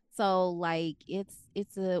 So like it's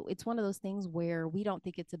one of those things where we don't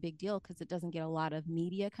think it's a big deal because it doesn't get a lot of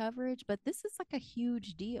media coverage, but this is like a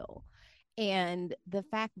huge deal. And the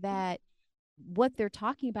fact that what they're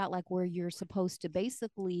talking about, like where you're supposed to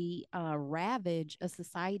basically ravage a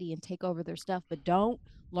society and take over their stuff, but don't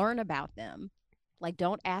learn about them. Like,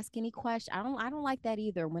 don't ask any questions. I don't like that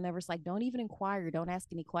either. Whenever it's like, don't even inquire, don't ask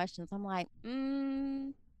any questions. I'm like,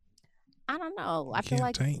 I don't know. I feel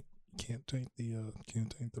like can't taint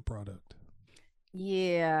the product.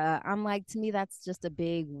 yeah, I'm like, to me, that's just a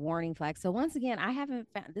big warning flag. So once again, I haven't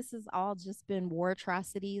found, this has all just been war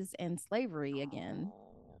atrocities and slavery again.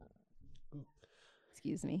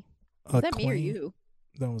 Excuse me. Was that me or you?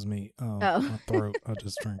 That was me. Oh. My throat. I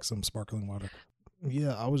just drank some sparkling water.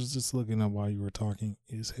 Yeah, I was just looking up while you were talking.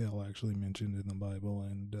 Is hell actually mentioned in the Bible?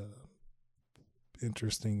 And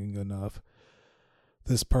interesting enough,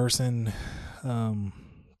 this person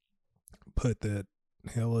put that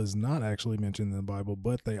hell is not actually mentioned in the Bible,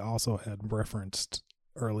 but they also had referenced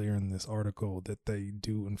earlier in this article that they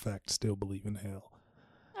do in fact still believe in hell.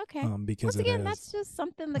 Okay. Because once again, that's just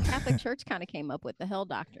something the Catholic Church kind of came up with, the hell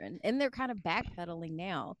doctrine, and they're kind of backpedaling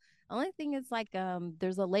now. Only thing is like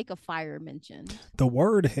there's a lake of fire mentioned. The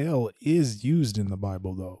word hell is used in the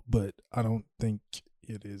Bible though, but I don't think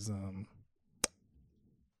it is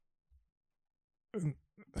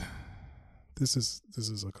this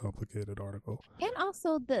is a complicated article. And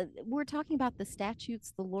also we're talking about the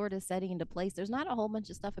statutes the Lord is setting into place. There's not a whole bunch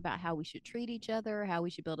of stuff about how we should treat each other, how we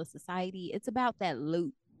should build a society. It's about that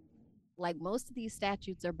loop. Like most of these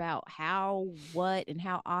statutes are about how, what, and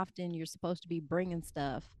how often you're supposed to be bringing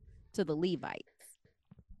stuff to the Levites.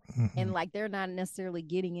 Mm-hmm. And like they're not necessarily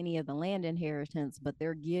getting any of the land inheritance, but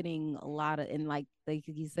they're getting a lot of, and like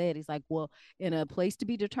he said, he's like, well, in a place to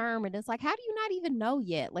be determined. It's like, how do you not even know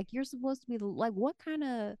yet? Like you're supposed to be like, what kind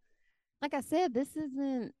of, like I said, this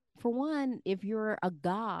isn't, for one, if you're a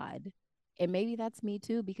god, and maybe that's me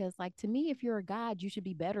too, because like to me, if you're a god, you should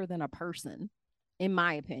be better than a person, in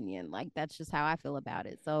my opinion. Like that's just how I feel about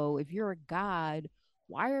it. So if you're a god,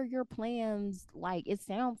 why are your plans like, it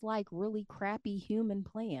sounds like really crappy human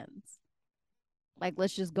plans? Like,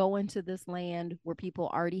 let's just go into this land where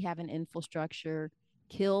people already have an infrastructure,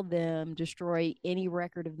 kill them, destroy any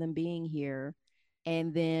record of them being here,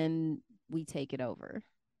 and then we take it over.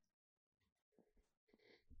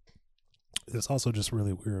 It's also just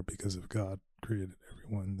really weird because if God created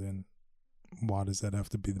everyone, then why does that have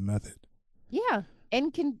to be the method? Yeah.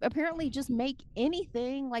 And can apparently just make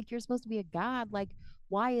anything. Like you're supposed to be a god. Like,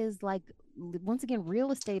 why is like, once again,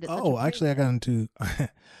 real estate? Actually, I got into, I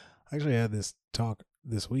actually had this talk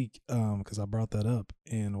this week because I brought that up.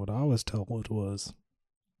 And what I was told was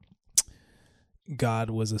God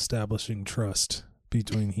was establishing trust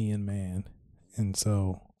between he and man. And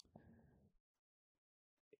so,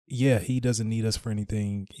 yeah, he doesn't need us for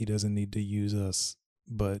anything. He doesn't need to use us,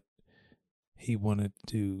 but he wanted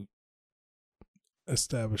to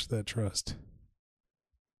establish that trust.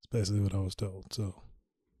 It's basically what I was told. So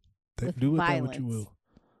do with that what you will.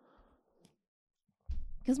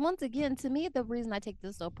 Because once again, to me, the reason I take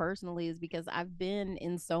this so personally is because I've been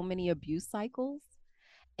in so many abuse cycles.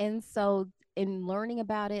 And so in learning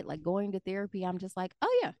about it, like going to therapy, I'm just like,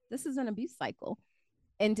 oh yeah, this is an abuse cycle.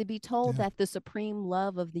 And to be told that the supreme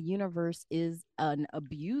love of the universe is an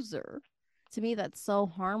abuser, to me, that's so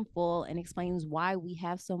harmful and explains why we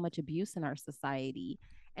have so much abuse in our society.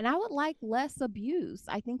 And I would like less abuse.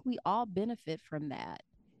 I think we all benefit from that.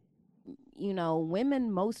 You know,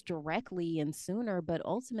 women most directly and sooner, but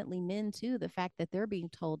ultimately men too. The fact that they're being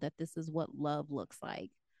told that this is what love looks like.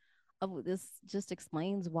 This just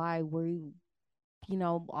explains why we,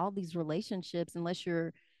 all these relationships, unless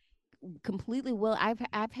you're completely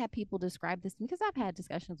I've had people describe this because I've had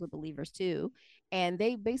discussions with believers too, and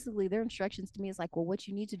they basically, their instructions to me is like, well, what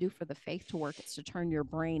you need to do for the faith to work is to turn your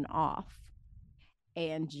brain off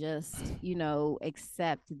and just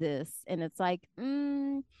accept this. And it's like,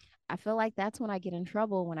 I feel like that's when I get in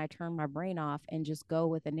trouble, when I turn my brain off and just go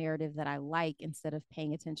with a narrative that I like instead of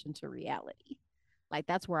paying attention to reality. Like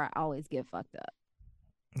that's where I always get fucked up.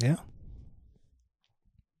 Yeah.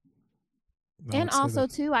 And also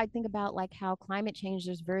too, I think about like how climate change,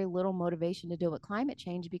 there's very little motivation to deal with climate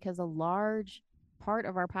change because a large part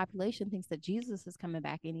of our population thinks that Jesus is coming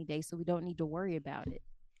back any day, so we don't need to worry about it.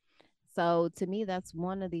 So to me, that's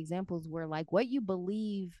one of the examples where like what you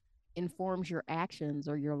believe informs your actions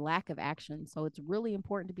or your lack of action. So it's really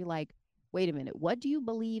important to be like, wait a minute, what do you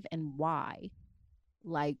believe and why?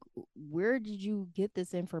 Like, where did you get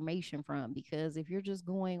this information from? Because if you're just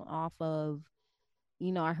going off of,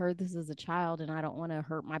 I heard this as a child and I don't want to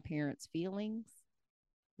hurt my parents' feelings,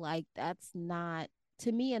 like that's not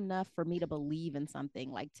to me enough for me to believe in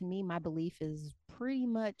something. Like to me, my belief is pretty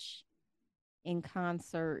much in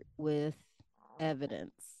concert with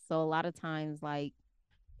evidence. So a lot of times, like,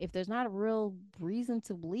 if there's not a real reason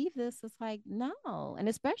to believe this, it's like, no. And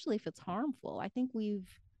especially if it's harmful.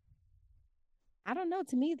 I don't know,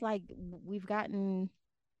 to me, like, we've gotten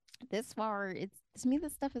this far. It's, to me,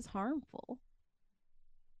 this stuff is harmful.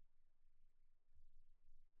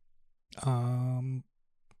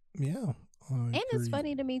 Yeah, I And it's agree.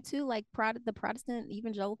 funny to me too, like the Protestant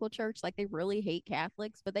evangelical church, like they really hate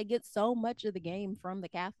Catholics, but they get so much of the game from the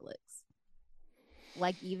Catholics.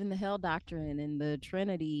 Like even the hell doctrine and the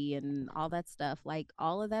Trinity and all that stuff, like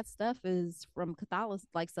all of that stuff is from Catholicism.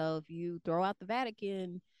 Like, so if you throw out the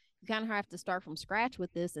Vatican, you kind of have to start from scratch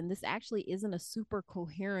with this, and this actually isn't a super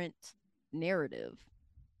coherent narrative.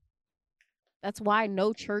 That's why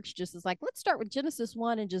no church just is like, let's start with Genesis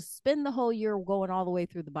 1 and just spend the whole year going all the way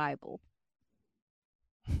through the Bible.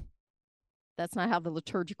 That's not how the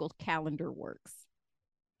liturgical calendar works.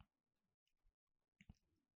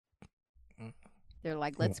 They're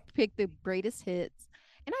like, Cool. let's pick the greatest hits.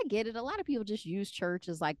 And I get it. A lot of people just use church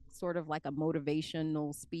as like sort of like a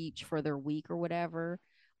motivational speech for their week or whatever.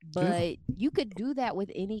 Yeah. But you could do that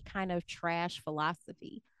with any kind of trash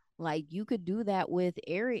philosophy. Like you could do that with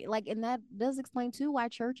Ari, like, and that does explain too why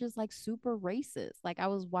church is like super racist. Like I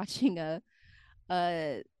was watching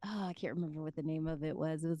I can't remember what the name of it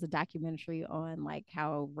was. It was a documentary on like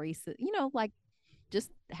how racist, like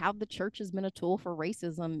just how the church has been a tool for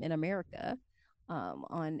racism in America,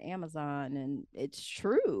 on Amazon. And it's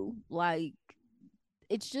true. Like,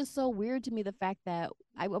 it's just so weird to me the fact that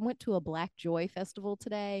I went to a Black Joy festival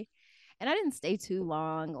today and I didn't stay too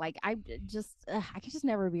long. Like, I could just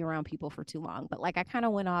never be around people for too long. But like, I kind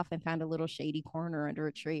of went off and found a little shady corner under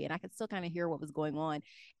a tree and I could still kind of hear what was going on.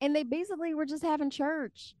 And they basically were just having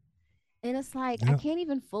church. And it's like, I Yeah. can't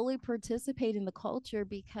even fully participate in the culture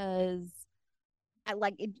because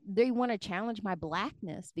they want to challenge my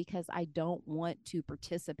blackness because I don't want to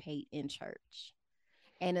participate in church.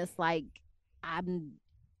 And it's like, I'm,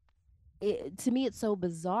 to me, it's so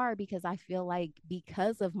bizarre because I feel like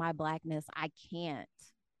because of my blackness, I can't,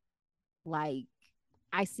 like,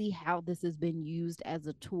 I see how this has been used as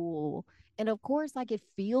a tool. And of course, like it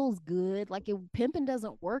feels good. Like pimping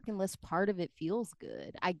doesn't work unless part of it feels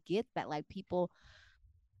good. I get that. Like people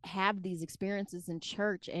have these experiences in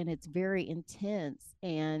church and it's very intense,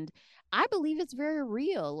 and I believe it's very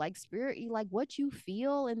real. Like spirit, like what you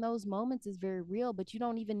feel in those moments is very real, but you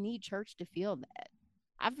don't even need church to feel that.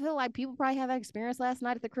 I feel like people probably had that experience last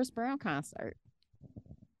night at the Chris Brown concert.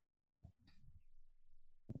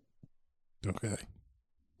 Okay.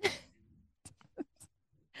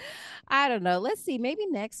 I don't know, let's see, maybe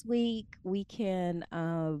next week we can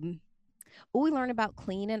we learn about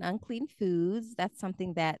clean and unclean foods. That's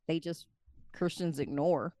something that they just Christians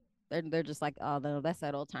ignore. They're just like, oh no, that's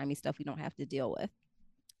that old timey stuff we don't have to deal with.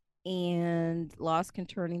 And laws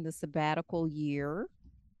concerning the sabbatical year,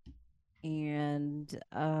 and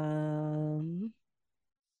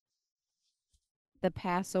the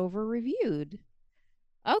Passover reviewed.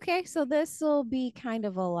 Okay, so this will be kind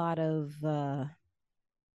of a lot of some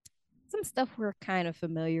stuff we're kind of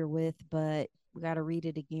familiar with, but we got to read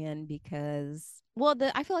it again because, well,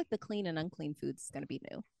 the I feel like the clean and unclean foods is going to be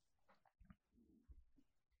new.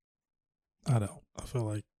 I don't. I feel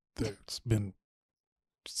like there's been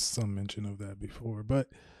some mention of that before, but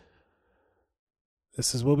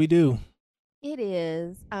this is what we do. It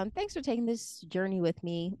is. Thanks for taking this journey with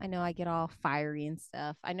me. I know I get all fiery and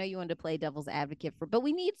stuff. I know you wanted to play devil's advocate but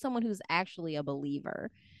we need someone who's actually a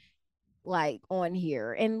believer, like on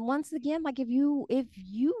here. And once again, like if you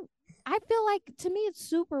I feel like to me it's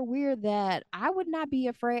super weird that I would not be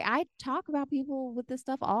afraid. I talk about people with this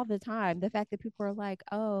stuff all the time. The fact that people are like,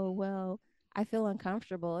 "Oh, well, I feel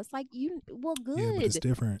uncomfortable." It's like, well, Yeah, but it's good.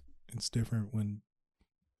 different. It's different when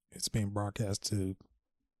it's being broadcast to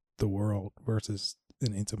the world versus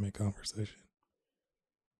an intimate conversation.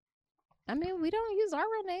 I mean, we don't use our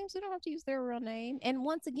real names. We don't have to use their real name. And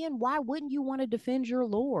once again, why wouldn't you want to defend your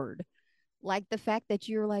Lord? Like the fact that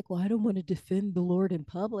you're like, well, I don't want to defend the Lord in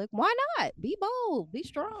public. Why not? Be bold, be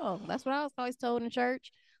strong. That's what I was always told in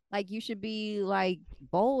church. Like you should be like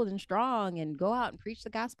bold and strong and go out and preach the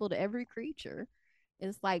gospel to every creature.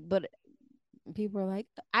 It's like, but People are like,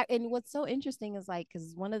 and what's so interesting is like,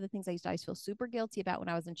 because one of the things I used to always feel super guilty about when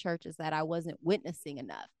I was in church is that I wasn't witnessing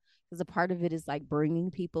enough. Because a part of it is like bringing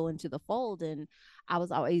people into the fold. And I was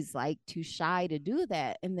always like too shy to do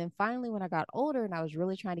that. And then finally, when I got older and I was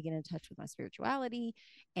really trying to get in touch with my spirituality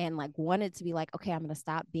and like wanted to be like, okay, I'm going to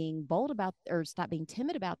stop being bold about or stop being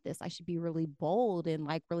timid about this. I should be really bold and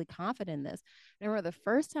like really confident in this. I remember the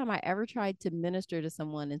first time I ever tried to minister to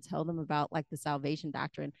someone and tell them about like the salvation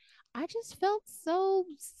doctrine, I just felt so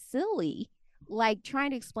silly. Like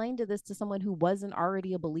trying to explain to this to someone who wasn't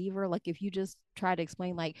already a believer. Like if you just try to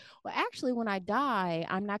explain, like, well, actually, when I die,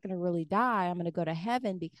 I'm not going to really die. I'm going to go to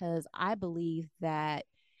heaven because I believe that,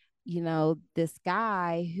 this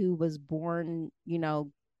guy who was born,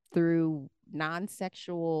 through non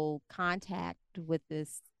sexual contact with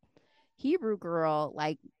this Hebrew girl,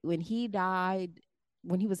 like when he died,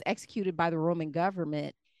 when he was executed by the Roman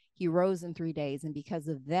government, he rose in 3 days. And because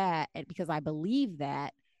of that, and because I believe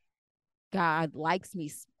that, God likes me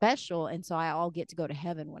special. And so I all get to go to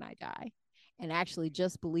heaven when I die. And actually,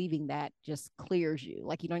 just believing that just clears you.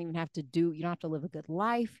 Like, you don't even have to you don't have to live a good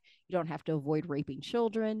life. You don't have to avoid raping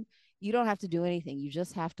children. You don't have to do anything. You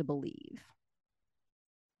just have to believe.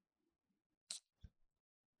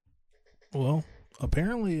 Well,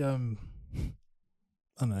 apparently, I don't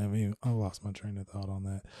know. I mean, I lost my train of thought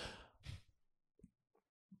on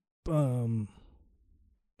that. Um.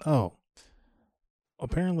 Oh,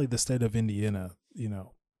 apparently, the state of Indiana,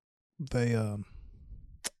 they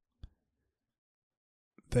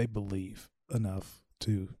they believe enough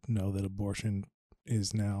to know that abortion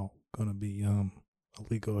is now going to be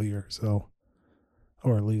illegal here, so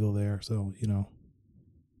or illegal there. So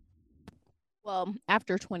Well,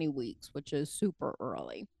 after 20 weeks, which is super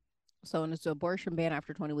early. So, and it's an abortion ban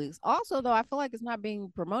after 20 weeks. Also, though, I feel like it's not being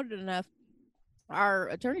promoted enough. Our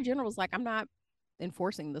attorney general was like, I'm not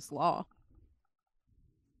enforcing this law.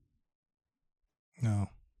 no.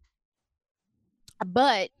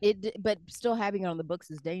 But still having it on the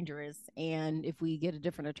books is dangerous. And if we get a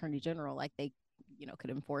different attorney general, like they,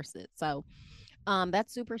 could enforce it. So,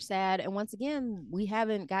 that's super sad. And once again, we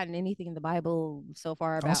haven't gotten anything in the Bible so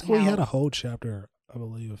far about Also, we had how. a whole chapter, I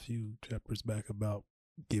believe, a few chapters back about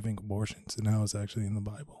giving abortions and how it's actually in the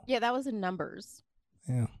Bible. Yeah, that was in Numbers.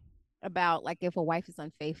 Yeah. About like if a wife is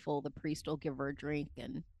unfaithful, the priest will give her a drink,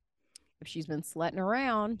 and if she's been slutting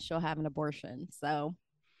around, she'll have an abortion. So,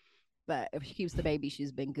 but if she keeps the baby,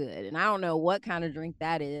 she's been good. And I don't know what kind of drink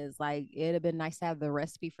that is. Like, it'd have been nice to have the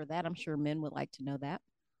recipe for that. I'm sure men would like to know that.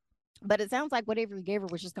 But it sounds like whatever you gave her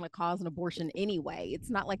was just going to cause an abortion anyway. It's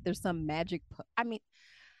not like there's some magic. I mean,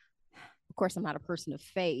 of course, I'm not a person of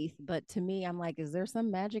faith, but to me, I'm like, is there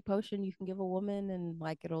some magic potion you can give a woman and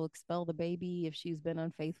like it'll expel the baby if she's been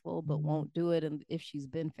unfaithful, but won't do it and if she's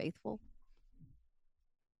been faithful?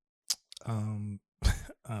 I don't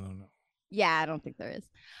know. Yeah, I don't think there is.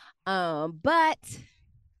 But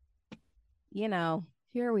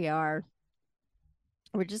here we are.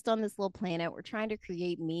 We're just on this little planet. We're trying to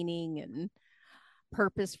create meaning and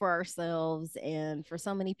purpose for ourselves. And for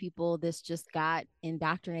so many people, this just got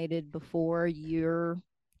indoctrinated before your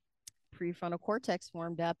prefrontal cortex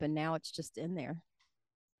formed up, and now it's just in there.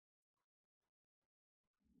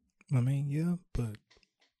 I mean, yeah, but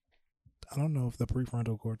I don't know if the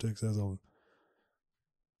prefrontal cortex has a.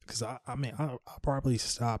 Because I mean, I probably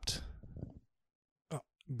stopped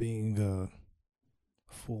being a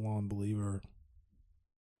full-on believer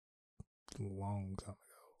a long time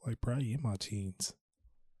ago, like probably in my teens.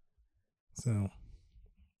 So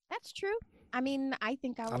That's true. I mean, I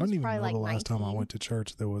think I I was don't even probably know the like last time I 19. went to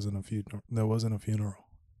church. There wasn't a funeral. There wasn't a funeral.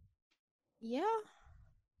 Yeah.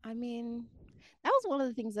 I mean, that was one of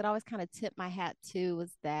the things that always kind of tipped my hat to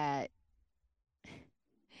was that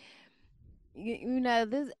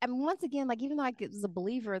this. I mean, once again, like even though I was a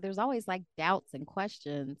believer, there's always like doubts and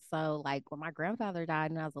questions. So, like when my grandfather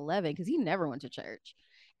died when I was 11, because he never went to church,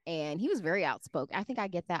 and he was very outspoken. I think I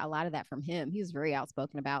get that a lot of that from him. He was very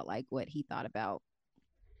outspoken about like what he thought about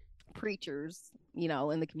preachers,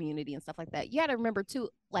 in the community and stuff like that. You got to remember too,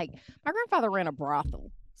 like my grandfather ran a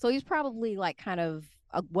brothel, so he's probably like kind of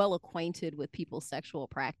well acquainted with people's sexual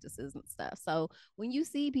practices and stuff. So when you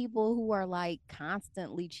see people who are like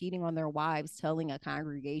constantly cheating on their wives, telling a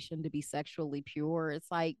congregation to be sexually pure,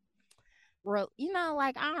 it's like,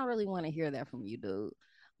 like I don't really want to hear that from you, dude.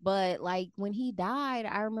 But like when he died,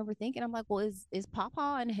 I remember thinking, I'm like, well, is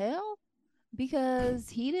Papa in hell? Because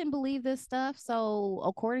he didn't believe this stuff. So,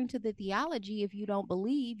 according to the theology, if you don't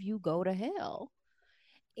believe, you go to hell.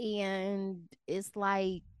 And it's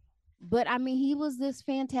like, but I mean, he was this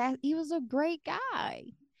fantastic, he was a great guy.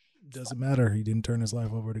 Doesn't matter. He didn't turn his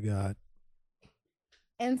life over to God.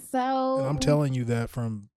 And so, And I'm telling you that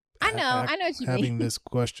from I know what you having mean. this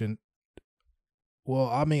question. Well,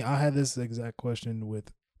 I mean, I had this exact question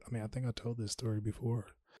with, I think I told this story before.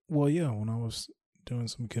 Well, yeah, when I was doing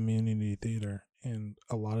some community theater, and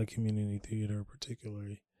a lot of community theater,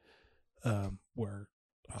 particularly where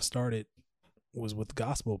I started, was with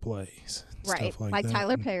gospel plays, Right. stuff like Like that.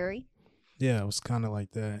 Tyler And, Perry. yeah, it was kind of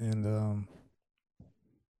like that. And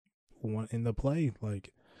one in the play,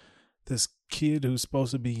 like this kid who's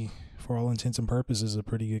supposed to be, for all intents and purposes, a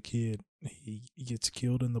pretty good kid, he gets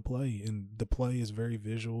killed in the play, and the play is very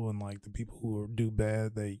visual, and like the people who do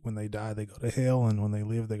bad, when they die they go to hell, and when they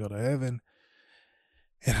live they go to heaven.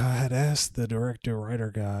 And I had asked the director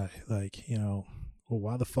writer guy, like, well,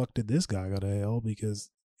 why the fuck did this guy go to hell? Because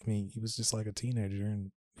he was just like a teenager,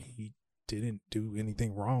 and he didn't do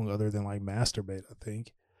anything wrong other than like masturbate, I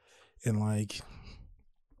think. And like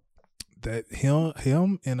that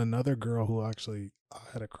him and another girl who actually I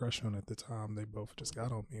had a crush on at the time, they both just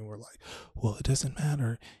got on me and were like, well, it doesn't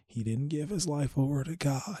matter, he didn't give his life over to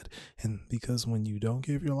God, and because when you don't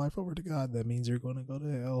give your life over to God, that means you're going to go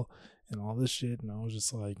to hell and all this shit. And I was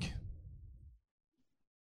just like,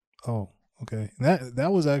 oh, okay. And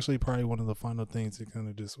that was actually probably one of the final things that kind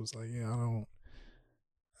of just was like, yeah,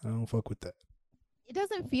 I don't fuck with that. It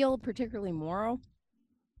doesn't feel particularly moral.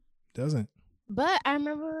 Doesn't. But I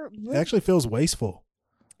remember it actually feels wasteful.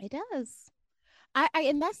 It does. I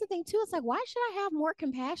and that's the thing too. It's like, why should I have more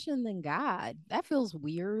compassion than God? That feels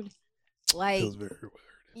weird. Like, feels very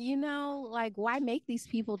weird. Like, why make these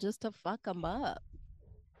people just to fuck them up?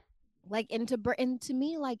 Like, and to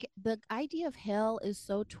me, like, the idea of hell is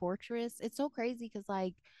so torturous. It's so crazy because,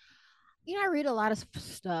 like, I read a lot of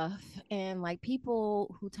stuff, and like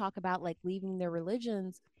people who talk about like leaving their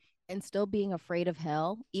religions and still being afraid of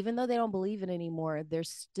hell, even though they don't believe it anymore, there's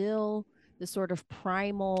still this sort of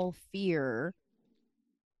primal fear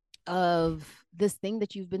of this thing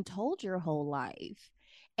that you've been told your whole life.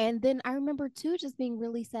 And then I remember too just being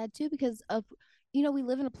really sad too because of we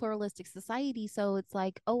live in a pluralistic society, so it's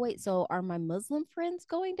like, oh wait, so are my Muslim friends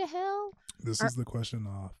going to hell? This is the question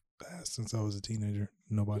I've asked since I was a teenager.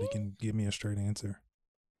 Nobody can give me a straight answer.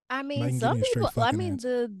 I mean, some people,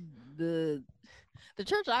 answer. The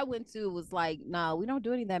church I went to was like, no, we don't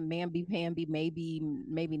do any of that mamby-pamby,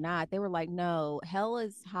 maybe not. They were like, no, hell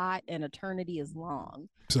is hot and eternity is long.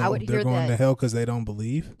 So they're going to hell because they don't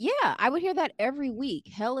believe? Yeah, I would hear that every week.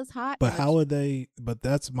 Hell is hot. But how would they? But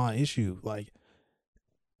that's my issue. Like,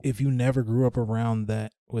 if you never grew up around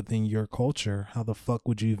that within your culture, how the fuck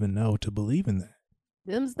would you even know to believe in that?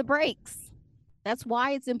 Them's the breaks. That's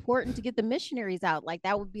why it's important to get the missionaries out. Like,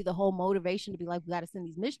 that would be the whole motivation to be like, we got to send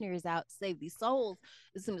these missionaries out to save these souls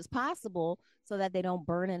as soon as possible so that they don't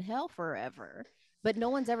burn in hell forever. But no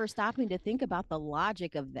one's ever stopping to think about the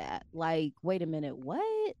logic of that. Like, wait a minute,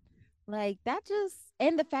 what? Like, that just,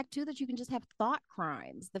 and the fact too that you can just have thought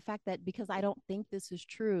crimes. The fact that because I don't think this is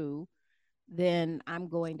true, then I'm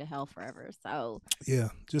going to hell forever. So yeah,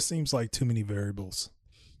 just seems like too many variables.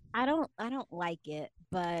 I don't like it,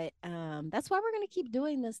 but that's why we're going to keep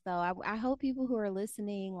doing this though. I hope people who are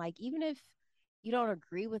listening, like, even if you don't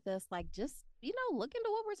agree with us, like, just look into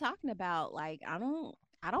what we're talking about. Like, I don't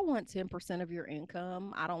want 10% of your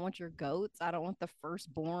income. I don't want your goats. I don't want the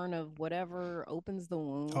firstborn of whatever opens the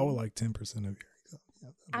womb. I would like 10% of your income. Yeah,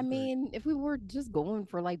 I mean, if we were just going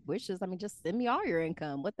for like wishes, I mean, just send me all your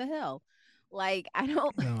income. What the hell? Like, I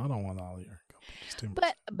don't. No, I don't want all your income.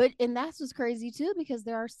 But and that's what's crazy too, because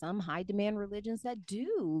there are some high demand religions that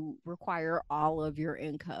do require all of your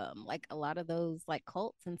income, like a lot of those like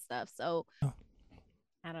cults and stuff. So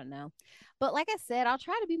I don't know, but like I said, I'll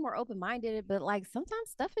try to be more open minded. But like sometimes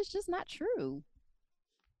stuff is just not true.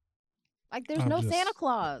 Like there's no Santa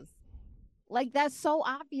Claus. Like that's so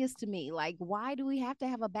obvious to me. Like, why do we have to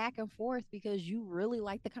have a back and forth because you really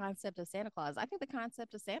like the concept of Santa Claus? I think the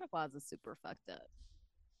concept of Santa Claus is super fucked up.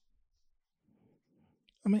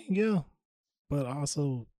 I mean, yeah, but I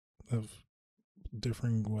also have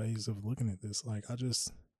different ways of looking at this. Like, I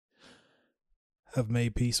just have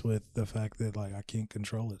made peace with the fact that, like, I can't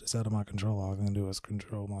control it. It's out of my control. All I can do is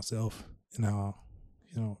control myself. And how,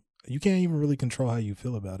 you can't even really control how you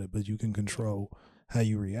feel about it, but you can control how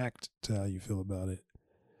you react to how you feel about it.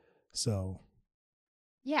 So,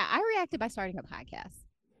 yeah, I reacted by starting a podcast.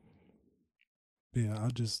 Yeah, I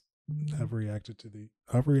just have reacted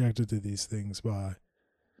to these things by.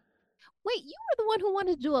 Wait, you were the one who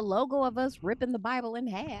wanted to do a logo of us ripping the Bible in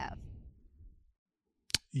half.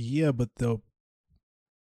 Yeah, but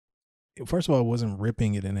first of all, it wasn't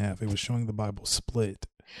ripping it in half. It was showing the Bible split.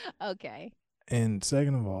 Okay. And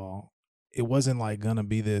second of all, it wasn't like gonna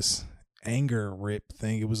be this anger rip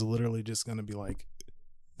thing. It was literally just gonna be like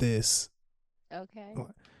this, Okay.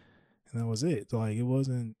 and that was it. Like it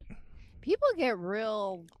wasn't. People get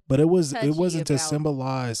real. But it touchy wasn't to about-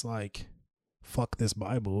 symbolize like fuck this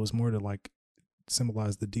Bible. It was more to like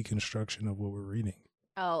symbolize the deconstruction of what we're reading.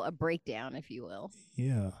 Oh, a breakdown, if you will.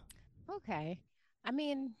 Yeah. Okay. I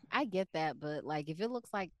mean, I get that, but like if it looks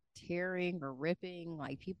like tearing or ripping,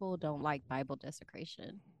 like people don't like Bible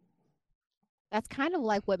desecration. That's kind of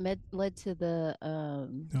like what led to the I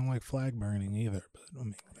don't like flag burning either, but I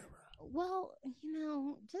mean whatever. well,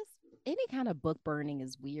 just any kind of book burning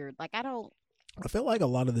is weird. Like I feel like a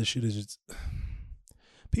lot of this shit is just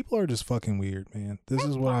people are just fucking weird, man. This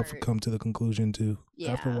is what I've come to the conclusion to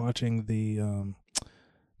after watching the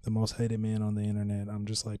most hated man on the internet. I'm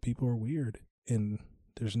just like, people are weird, and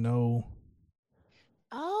there's no.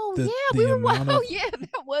 Oh the, yeah, the amount of, yeah,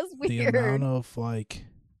 that was weird. The amount of like.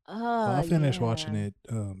 I finished watching it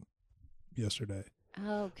yesterday.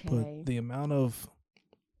 Okay. But the amount of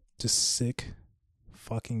just sick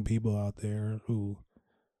fucking people out there who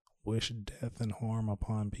wish death and harm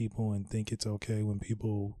upon people and think it's okay when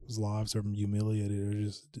people's lives are humiliated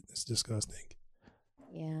it's disgusting.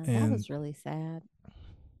 Yeah, that was really sad.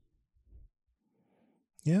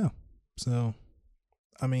 Yeah. So,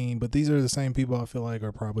 I mean, but these are the same people I feel like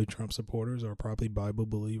are probably Trump supporters or probably Bible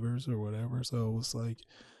believers or whatever. So it's like,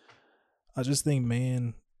 I just think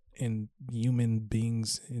man and human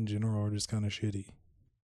beings in general are just kind of shitty.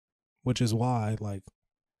 Which is why, like,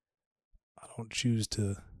 I don't choose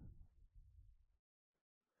to.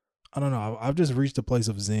 I don't know. I've just reached a place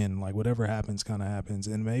of zen. Like, whatever happens kind of happens.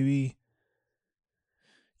 And maybe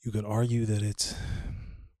you could argue that it's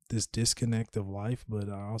this disconnect of life, but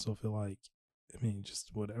I also feel like, I mean, just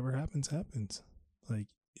whatever happens, happens. Like,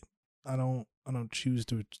 I don't choose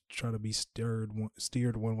to try to be steered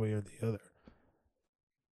one way or the other.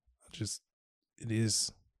 It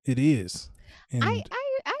is. And I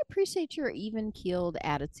appreciate your even keeled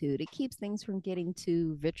attitude. It keeps things from getting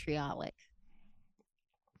too vitriolic.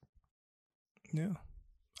 Yeah.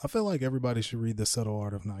 I feel like everybody should read The Subtle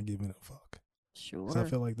Art of Not Giving a Fuck. Sure. I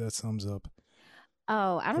feel like that sums up.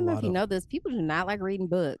 Oh, I don't know if you know this. People do not like reading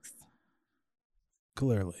books.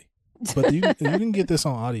 Clearly. But you can get this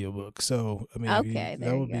on audiobook. So, I mean, okay,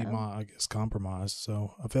 that would be my, I guess, compromise.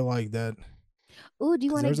 So, I feel like that. Ooh, do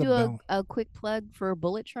you want to do a quick plug for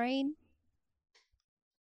Bullet Train?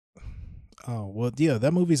 Oh, well, yeah,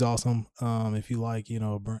 that movie's awesome. If you like,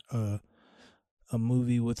 a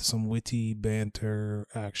movie with some witty banter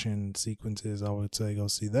action sequences, I would say go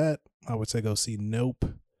see that. I would say go see Nope,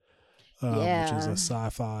 which is a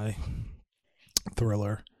sci-fi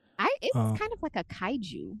thriller. It's kind of like a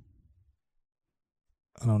kaiju.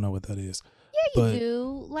 I don't know what that is. Yeah, you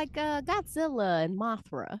do. Like Godzilla and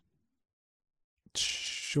Mothra.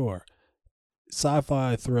 Sure.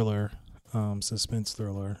 Sci-fi thriller, suspense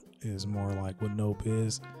thriller is more like what Nope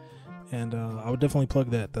is. And I would definitely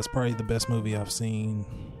plug that. That's probably the best movie I've seen.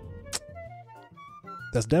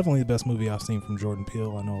 That's definitely the best movie I've seen from Jordan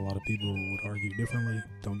Peele. I know a lot of people would argue differently.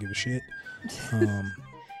 Don't give a shit.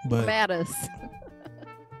 But mad us.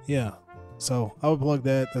 Yeah. So I would plug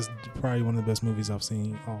that. That's probably one of the best movies I've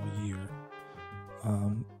seen all year.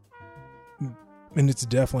 And it's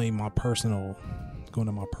definitely one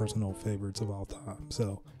of my personal favorites of all time.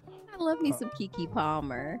 So I love me some Keke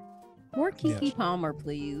Palmer. More Keke Palmer,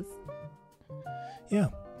 please. Yeah.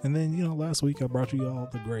 And then, last week I brought you all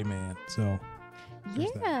The Gray Man. So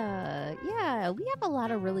yeah, we have a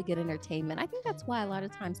lot of really good entertainment. I think that's why a lot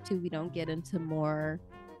of times too we don't get into more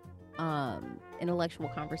intellectual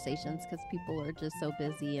conversations because people are just so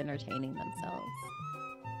busy entertaining themselves.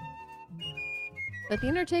 But the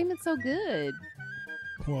entertainment's so good.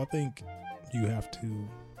 Well, I think you have to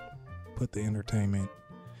put the entertainment.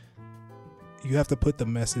 You have to put the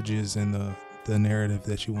messages and the narrative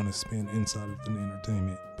that you want to spin inside of the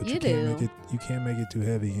entertainment, but you can't make it too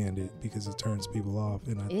heavy-handed because it turns people off.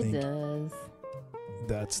 And I think it does.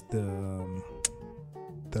 That's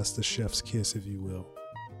the chef's kiss, if you will.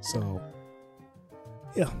 So,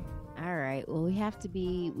 yeah. All right. Well, we have to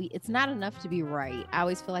be. It's not enough to be right. I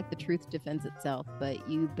always feel like the truth defends itself, but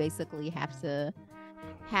you basically have to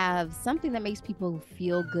have something that makes people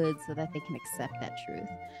feel good so that they can accept that truth.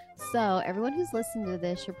 So everyone who's listening to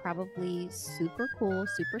this, you're probably super cool,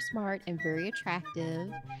 super smart, and very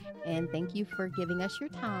attractive. And thank you for giving us your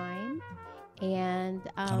time. And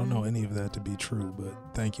I don't know any of that to be true, but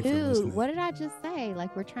thank you for listening. What did I just say?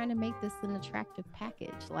 Like, we're trying to make this an attractive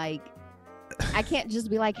package. Like, I can't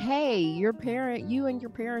just be like, hey, you and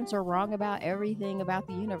your parents are wrong about everything about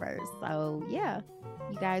the universe. So yeah,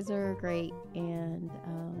 you guys are great. And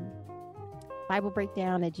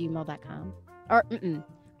BibleBreakdown@gmail.com or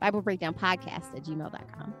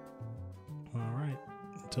BibleBreakdownPodcast@gmail.com. All right.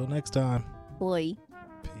 Until next time. Boy.